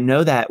 I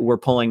know that we're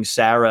pulling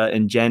Sarah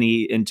and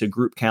Jenny into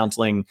group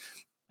counseling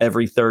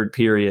every third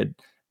period.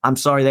 I'm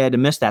sorry they had to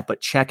miss that,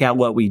 but check out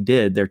what we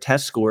did. Their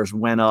test scores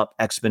went up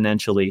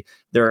exponentially.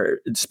 They're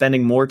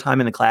spending more time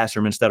in the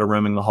classroom instead of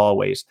roaming the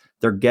hallways.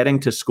 They're getting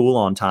to school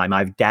on time. I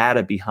have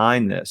data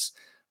behind this.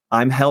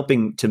 I'm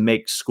helping to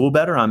make school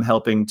better. I'm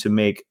helping to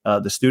make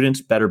the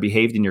students better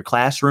behaved in your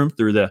classroom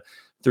through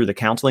the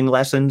counseling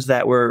lessons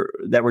that we're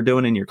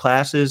doing in your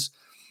classes,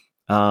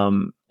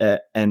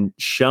 and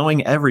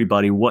showing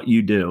everybody what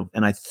you do.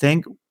 And I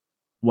think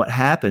what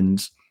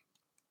happens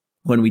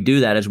when we do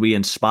that is we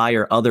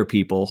inspire other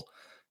people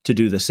to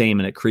do the same.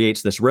 And it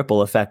creates this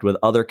ripple effect with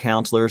other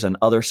counselors and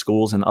other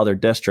schools and other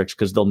districts,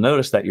 because they'll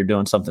notice that you're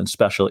doing something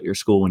special at your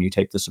school when you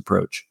take this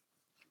approach.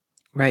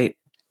 Right.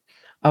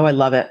 Oh, I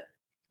love it.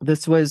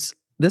 This was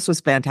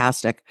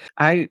fantastic.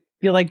 I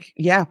feel like,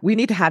 yeah, we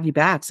need to have you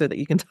back so that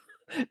you can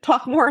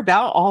talk more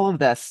about all of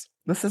this.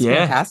 This is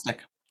fantastic.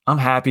 I'm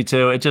happy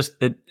to.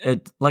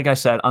 It like I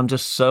said, I'm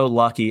just so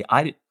lucky.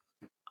 I'm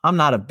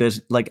not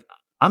a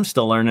I'm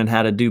still learning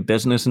how to do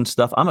business and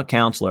stuff. I'm a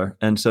counselor.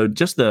 And so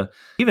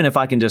even if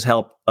I can just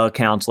help a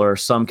counselor,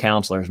 some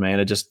counselors, man,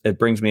 it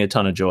brings me a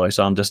ton of joy.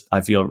 So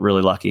I feel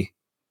really lucky.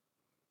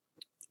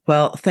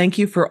 Well, thank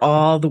you for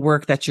all the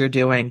work that you're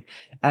doing.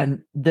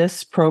 And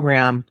this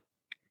program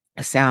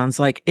sounds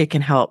like it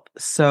can help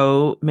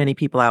so many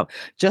people out.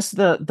 Just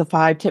the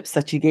 5 tips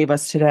that you gave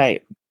us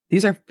today,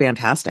 these are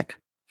fantastic.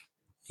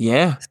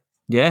 Yeah,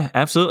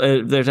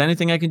 absolutely. If there's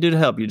anything I can do to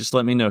help you, just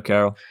let me know,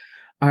 Carol.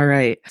 All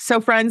right.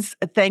 So friends,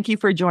 thank you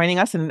for joining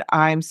us. And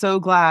I'm so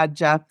glad,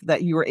 Jeff,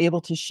 that you were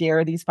able to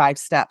share these 5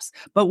 steps.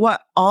 But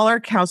what all our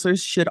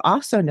counselors should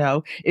also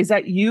know is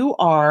that you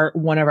are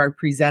one of our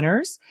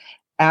presenters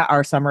at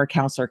our summer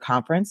counselor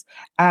conference.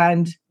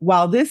 And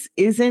while this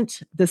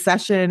isn't the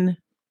session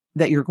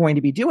that you're going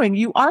to be doing,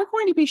 you are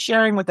going to be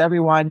sharing with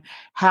everyone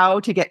how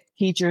to get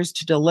teachers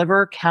to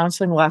deliver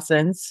counseling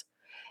lessons,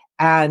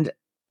 and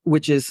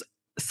which is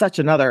such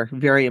another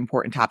very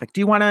important topic.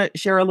 Do you want to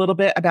share a little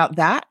bit about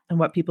that and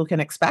what people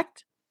can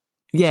expect?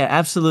 Yeah,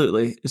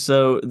 absolutely.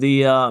 So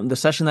the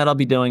session that I'll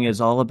be doing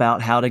is all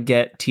about how to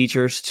get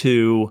teachers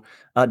to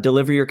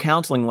deliver your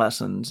counseling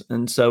lessons.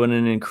 And so in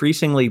an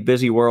increasingly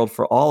busy world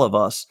for all of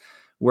us,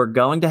 we're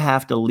going to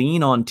have to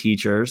lean on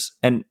teachers.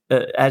 And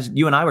as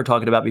you and I were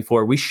talking about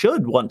before, we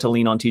should want to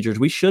lean on teachers.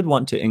 We should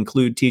want to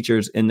include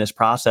teachers in this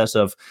process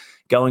of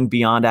going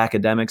beyond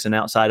academics and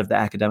outside of the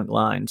academic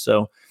line.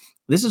 So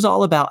this is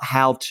all about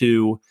how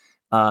to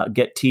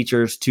get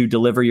teachers to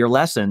deliver your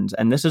lessons.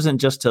 And this isn't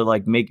just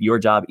to make your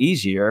job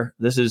easier.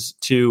 This is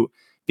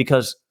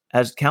because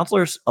as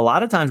counselors, a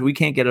lot of times we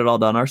can't get it all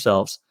done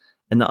ourselves.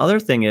 And the other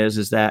thing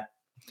is that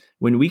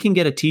when we can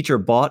get a teacher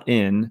bought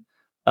in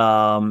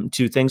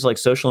to things like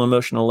social and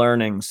emotional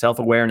learning,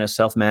 self-awareness,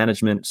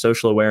 self-management,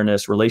 social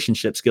awareness,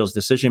 relationship skills,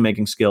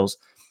 decision-making skills,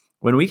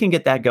 when we can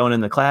get that going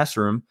in the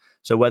classroom,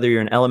 so whether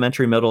you're an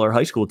elementary, middle, or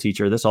high school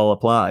teacher, this all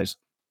applies.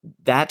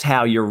 That's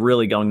how you're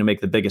really going to make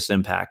the biggest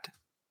impact.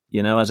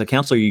 As a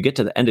counselor, you get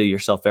to the end of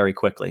yourself very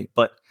quickly.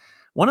 But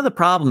one of the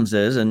problems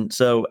is, and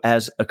so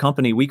as a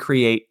company, we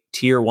create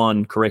tier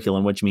 1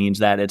 curriculum, which means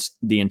that it's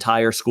the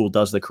entire school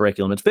does the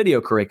curriculum. It's video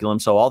curriculum.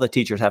 So all the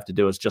teachers have to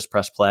do is just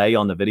press play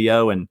on the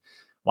video and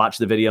watch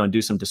the video and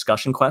do some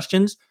discussion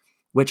questions,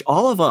 which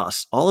all of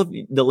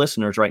the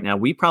listeners right now,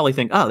 we probably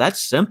think, oh,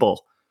 that's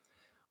simple.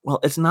 Well,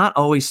 it's not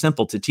always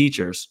simple to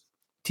teachers.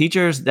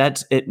 Teachers,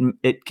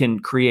 it can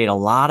create a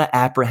lot of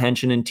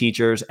apprehension in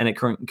teachers, and it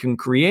can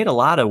create a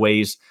lot of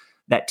ways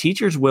that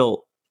teachers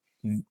will.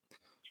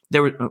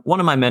 There was one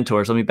of my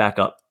mentors. Let me back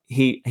up.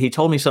 He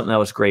told me something that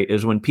was great.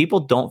 Is when people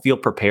don't feel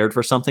prepared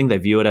for something, they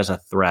view it as a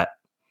threat.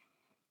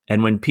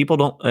 And when people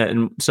don't,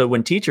 and so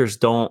when teachers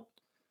don't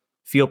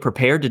feel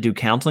prepared to do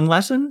counseling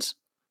lessons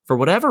for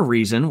whatever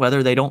reason,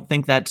 whether they don't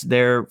think that's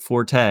their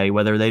forte,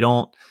 whether they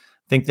don't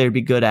think they'd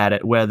be good at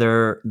it,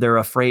 whether they're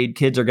afraid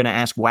kids are going to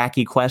ask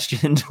wacky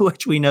questions,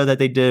 which we know that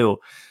they do.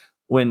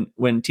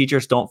 When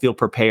teachers don't feel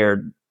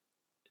prepared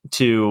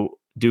to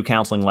do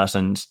counseling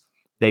lessons,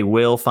 they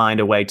will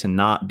find a way to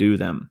not do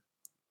them.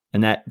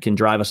 And that can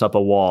drive us up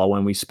a wall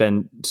when we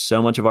spend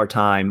so much of our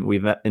time, we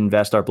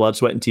invest our blood,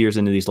 sweat, and tears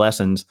into these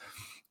lessons,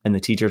 and the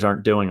teachers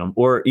aren't doing them.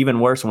 Or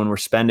even worse, when we're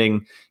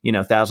spending,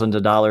 thousands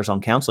of dollars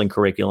on counseling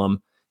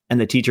curriculum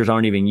and the teachers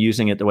aren't even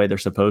using it the way they're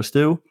supposed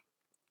to.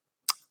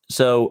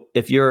 So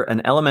if you're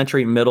an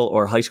elementary, middle,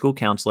 or high school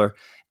counselor,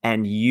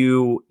 and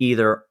you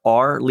either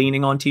are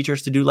leaning on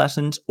teachers to do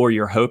lessons or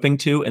you're hoping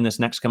to in this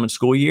next coming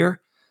school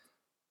year,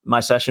 my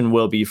session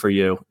will be for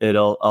you.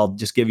 I'll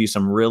just give you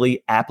some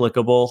really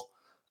applicable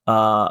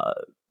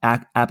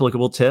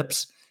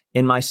tips.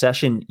 In my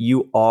session,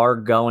 you are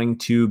going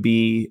to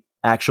be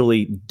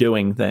actually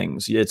doing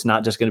things. It's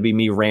not just going to be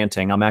me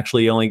ranting. I'm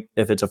actually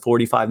if it's a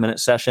 45-minute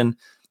session,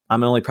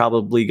 I'm only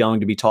probably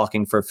going to be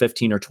talking for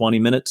 15 or 20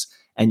 minutes.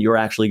 And you're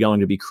actually going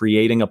to be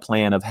creating a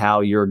plan of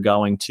how you're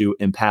going to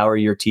empower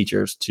your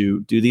teachers to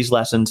do these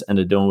lessons and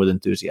to do them with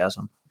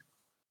enthusiasm.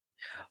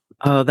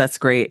 Oh, that's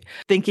great.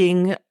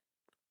 Thinking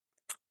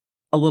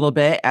a little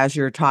bit as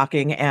you're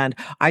talking, and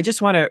I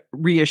just want to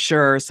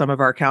reassure some of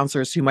our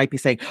counselors who might be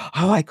saying,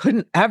 oh, I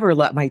couldn't ever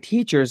let my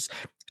teachers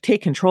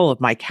take control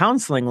of my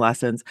counseling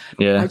lessons.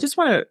 Yeah. I just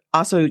want to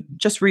also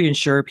just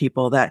reassure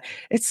people that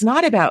it's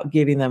not about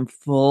giving them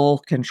full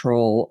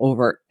control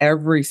over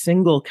every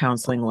single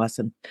counseling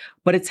lesson,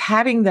 but it's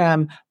having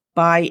them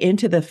buy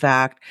into the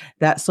fact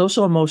that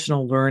social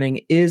emotional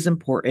learning is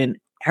important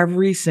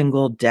every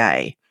single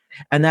day.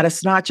 And that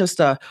it's not just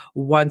a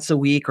once a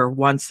week or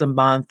once a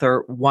month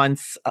or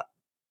once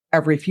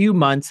every few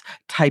months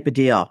type of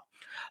deal.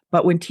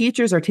 But when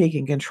teachers are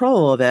taking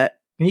control of it,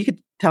 and you could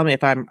tell me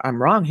if I'm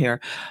wrong here,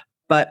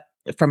 but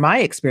from my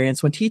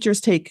experience, when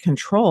teachers take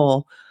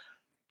control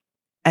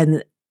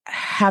and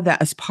have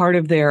that as part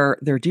of their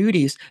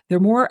duties, they're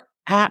more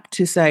apt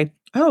to say,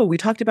 "Oh, we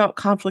talked about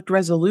conflict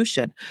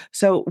resolution.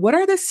 So, what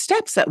are the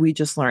steps that we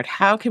just learned?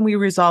 How can we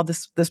resolve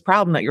this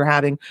problem that you're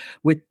having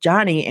with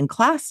Johnny in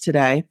class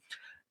today?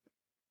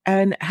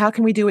 And how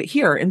can we do it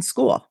here in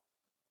school?"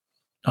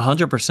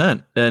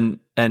 100%.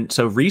 And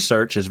so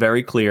research is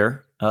very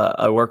clear.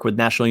 I work with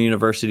National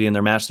University in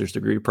their master's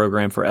degree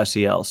program for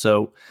SEL.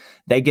 So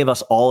they give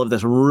us all of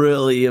this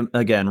really,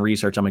 again,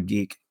 research. I'm a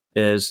geek.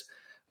 Is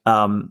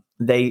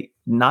they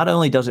not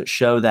only does it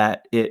show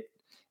that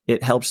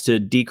it helps to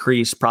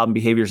decrease problem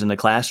behaviors in the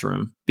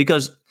classroom,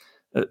 because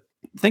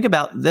think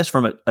about this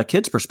from a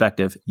kid's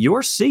perspective.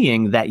 You're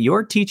seeing that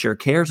your teacher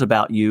cares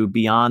about you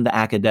beyond the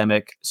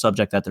academic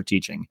subject that they're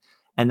teaching.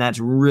 And that's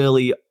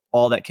really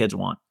all that kids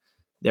want.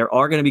 There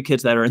are going to be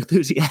kids that are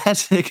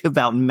enthusiastic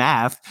about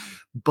math,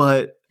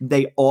 but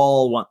they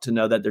all want to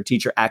know that their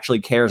teacher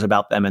actually cares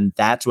about them. And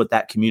that's what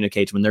that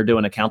communicates when they're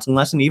doing a counseling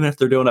lesson, even if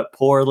they're doing it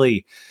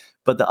poorly.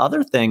 But the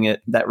other thing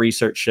that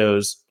research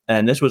shows,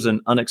 and this was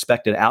an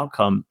unexpected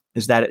outcome,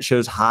 is that it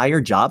shows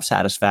higher job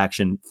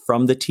satisfaction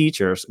from the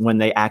teachers when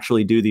they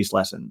actually do these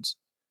lessons.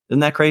 Isn't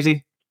that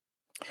crazy?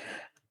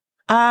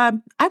 I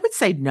would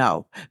say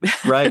no.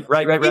 Right.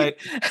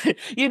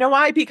 You know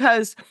why?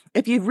 Because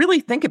if you really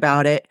think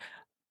about it,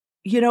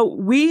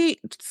 we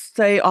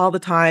say all the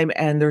time,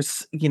 and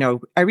there's,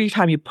 every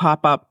time you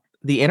pop up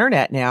the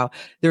internet now,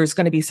 there's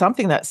going to be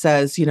something that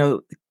says,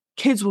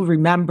 kids will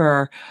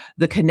remember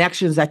the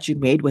connections that you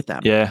made with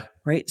them. Yeah.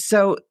 Right.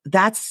 So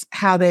that's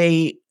how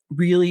they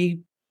really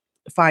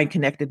find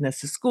connectedness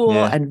to school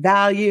and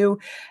value.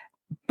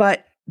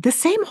 But the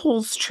same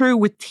holds true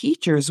with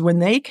teachers. When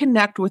they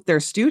connect with their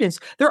students,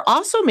 they're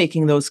also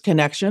making those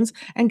connections.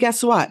 And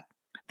guess what?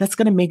 That's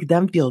going to make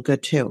them feel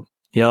good too.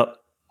 Yep.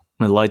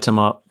 It lights them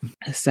up.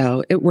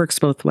 So it works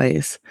both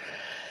ways.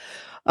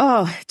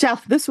 Oh,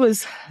 Jeff, this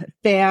was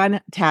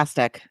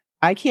fantastic.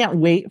 I can't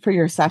wait for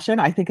your session.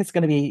 I think it's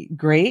going to be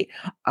great.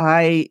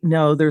 I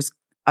know there's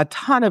a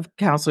ton of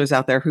counselors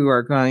out there who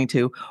are going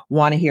to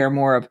want to hear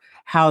more of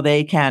how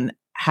they can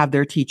have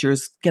their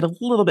teachers get a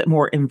little bit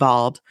more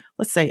involved.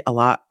 Let's say a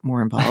lot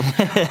more involved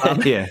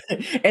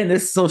in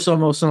this social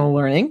emotional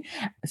learning.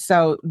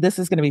 So this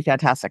is going to be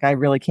fantastic. I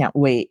really can't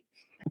wait.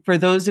 For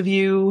those of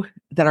you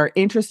that are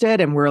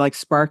interested and we're like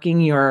sparking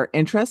your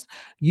interest,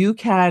 you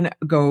can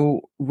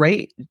go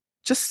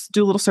just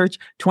do a little search,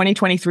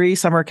 2023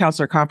 Summer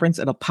Counselor Conference.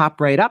 It'll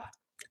pop right up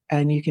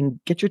and you can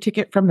get your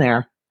ticket from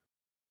there.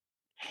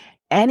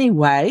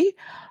 Anyway,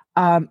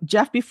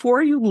 Jeff,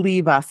 before you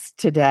leave us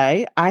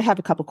today, I have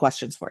a couple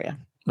questions for you.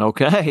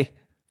 Okay.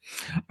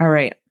 All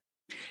right.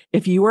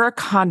 If you were a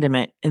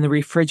condiment in the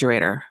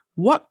refrigerator,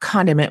 what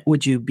condiment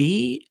would you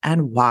be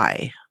and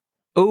why?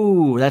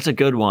 Oh, that's a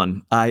good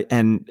one.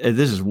 And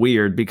this is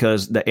weird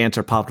because the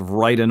answer popped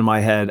right into my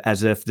head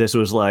as if this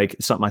was like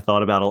something I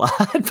thought about a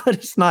lot, but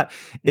it's not,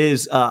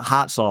 is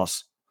hot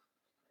sauce.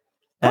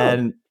 Oh.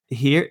 And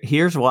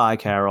here's why,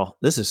 Carol.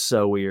 This is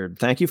so weird.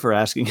 Thank you for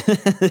asking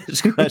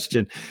this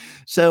question.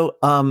 So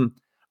I'm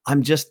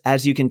just,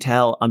 as you can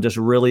tell, I'm just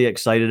really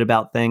excited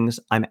about things.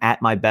 I'm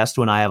at my best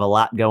when I have a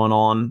lot going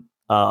on.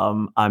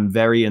 I'm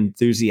very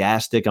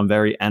enthusiastic. I'm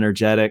very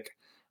energetic.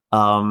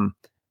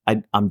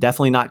 I'm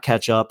definitely not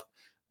ketchup.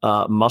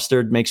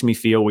 Mustard makes me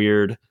feel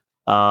weird.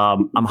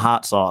 I'm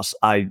hot sauce.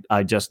 I'm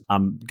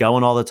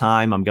going all the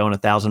time. I'm going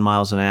 1,000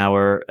 miles an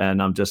hour,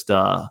 and I'm just,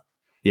 I'm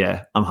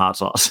hot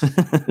sauce.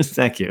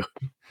 Thank you.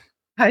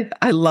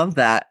 I love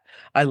that.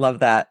 I love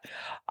that.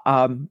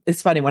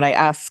 It's funny when I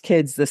ask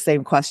kids the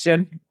same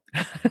question.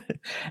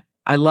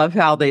 I love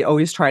how they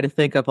always try to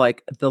think of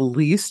like the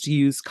least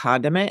used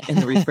condiment in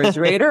the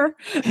refrigerator.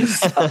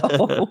 That's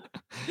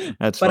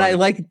but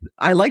funny.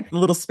 I like the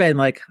little spin,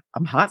 like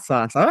I'm hot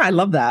sauce. Oh, I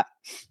love that.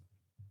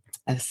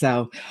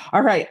 So,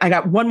 all right, I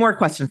got one more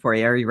question for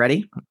you. Are you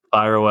ready?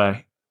 Fire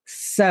away.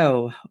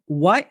 So,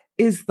 what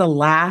is the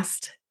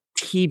last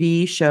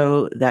TV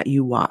show that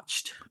you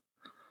watched?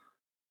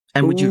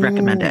 And would you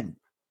recommend it?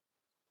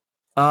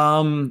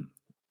 I'm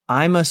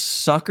a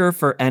sucker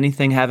for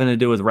anything having to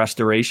do with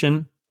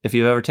restoration. If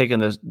you've ever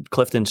taken the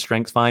Clifton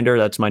Strength Finder,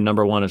 that's my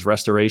number one is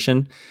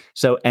restoration.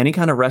 So any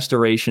kind of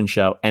restoration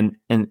show. And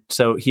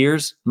so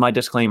here's my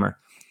disclaimer.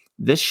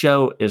 This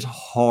show is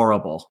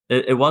horrible.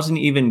 It wasn't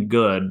even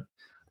good.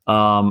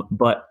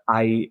 But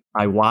I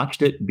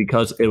watched it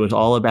because it was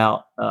all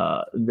about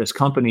this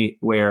company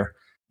where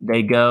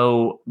they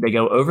go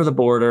over the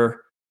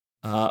border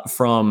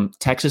from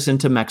Texas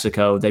into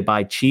Mexico. They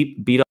buy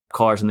cheap beat up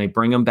cars and they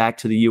bring them back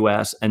to the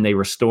US and they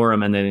restore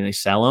them and then they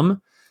sell them.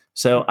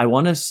 So I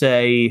want to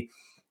say,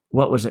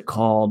 what was it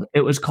called?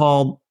 It was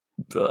called,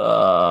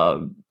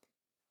 I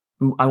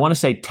want to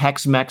say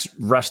Tex-Mex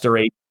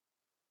Restoration.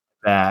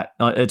 That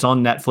it's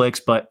on Netflix,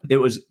 but it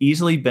was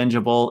easily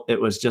bingeable. It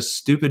was just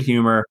stupid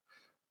humor.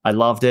 I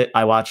loved it.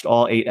 I watched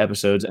all 8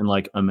 episodes in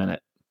like a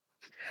minute.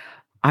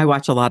 I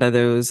watch a lot of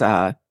those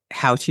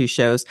how-to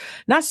shows,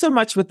 not so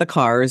much with the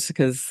cars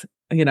because,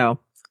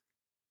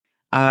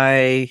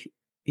 I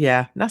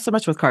Yeah, not so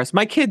much with cars.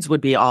 My kids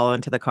would be all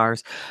into the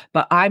cars,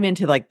 but I'm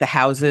into like the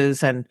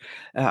houses and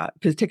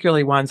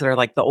particularly ones that are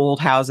like the old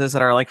houses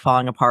that are like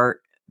falling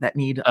apart that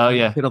need Oh a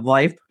yeah. bit of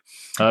life.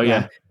 Oh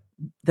Yeah,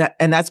 yeah.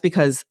 and that's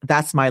because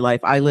that's my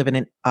life. I live in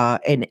an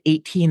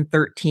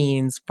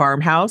 1813s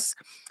farmhouse,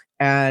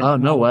 and Oh,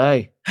 no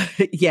way.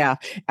 yeah,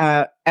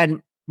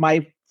 and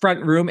my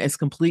front room is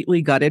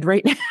completely gutted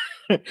right now.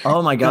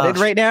 Oh my Gutted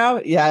gosh. right now.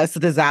 Yeah, it's a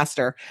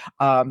disaster.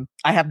 I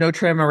have no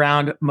trim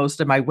around most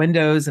of my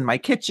windows in my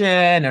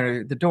kitchen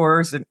or the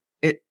doors, and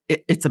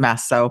it's a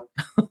mess. So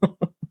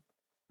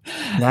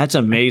That's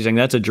amazing.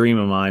 That's a dream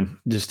of mine.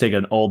 Just take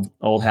an old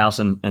house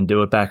and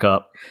do it back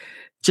up.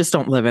 just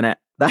don't live in it.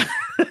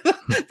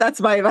 That's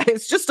my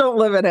advice. Just don't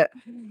live in it.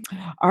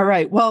 All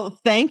right. Well,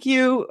 thank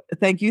you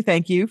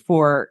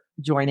for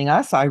joining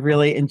us. I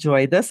really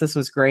enjoyed this. This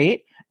was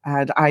great.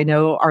 And I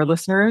know our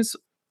listeners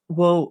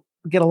will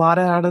get a lot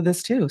out of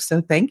this too.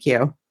 So thank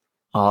you.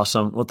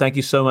 Awesome. Well, thank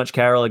you so much,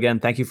 Carol. Again,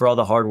 thank you for all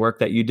the hard work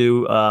that you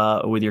do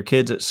with your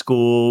kids at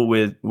school,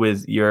 with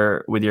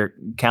your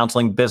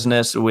counseling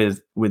business,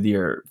 with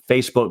your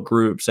Facebook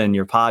groups and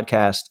your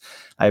podcast.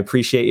 I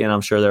appreciate you, and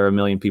I'm sure there are a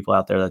million people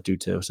out there that do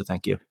too. So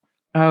thank you.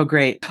 Oh,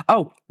 great.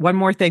 Oh, one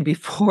more thing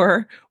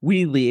before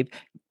we leave.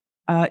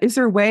 Is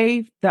there a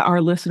way that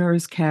our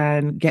listeners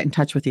can get in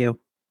touch with you?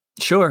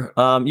 Sure.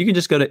 You can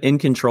just go to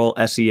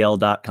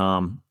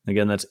incontrolsel.com.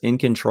 Again, that's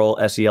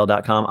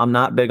incontrolsel.com. I'm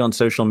not big on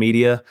social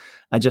media.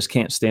 I just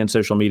can't stand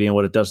social media and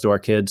what it does to our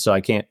kids. So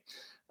I can't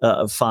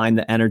find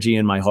the energy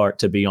in my heart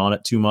to be on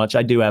it too much.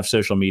 I do have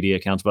social media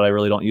accounts, but I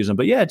really don't use them.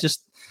 But yeah,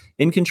 just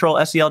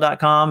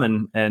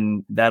incontrolsel.com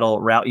and that'll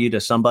route you to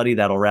somebody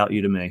that'll route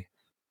you to me.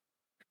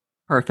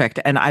 Perfect.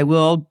 And I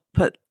will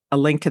put a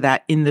link to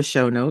that in the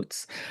show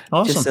notes,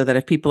 Awesome. just so that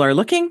if people are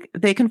looking,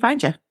 they can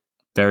find you.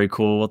 Very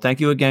cool. Well, thank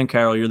you again,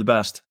 Carol. You're the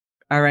best.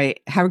 All right.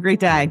 Have a great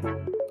day.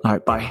 All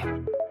right.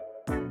 Bye.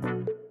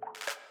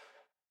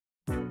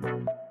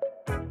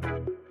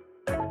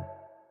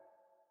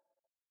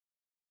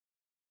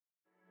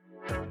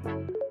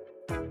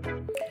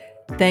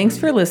 Thanks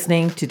for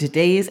listening to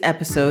today's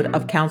episode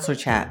of Counselor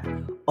Chat.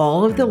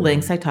 All of the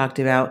links I talked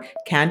about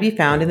can be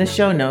found in the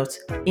show notes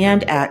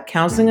and at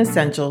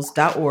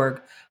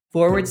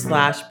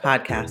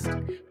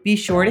counselingessentials.org/podcast. Be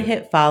sure to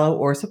hit follow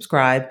or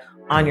subscribe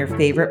on your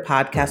favorite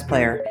podcast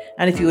player.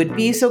 And if you would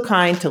be so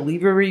kind to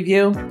leave a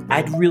review,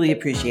 I'd really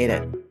appreciate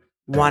it.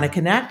 Want to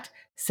connect?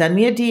 Send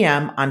me a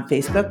DM on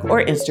Facebook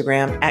or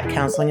Instagram at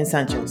Counseling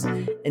Essentials.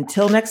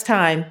 Until next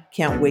time,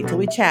 can't wait till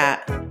we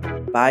chat.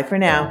 Bye for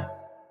now.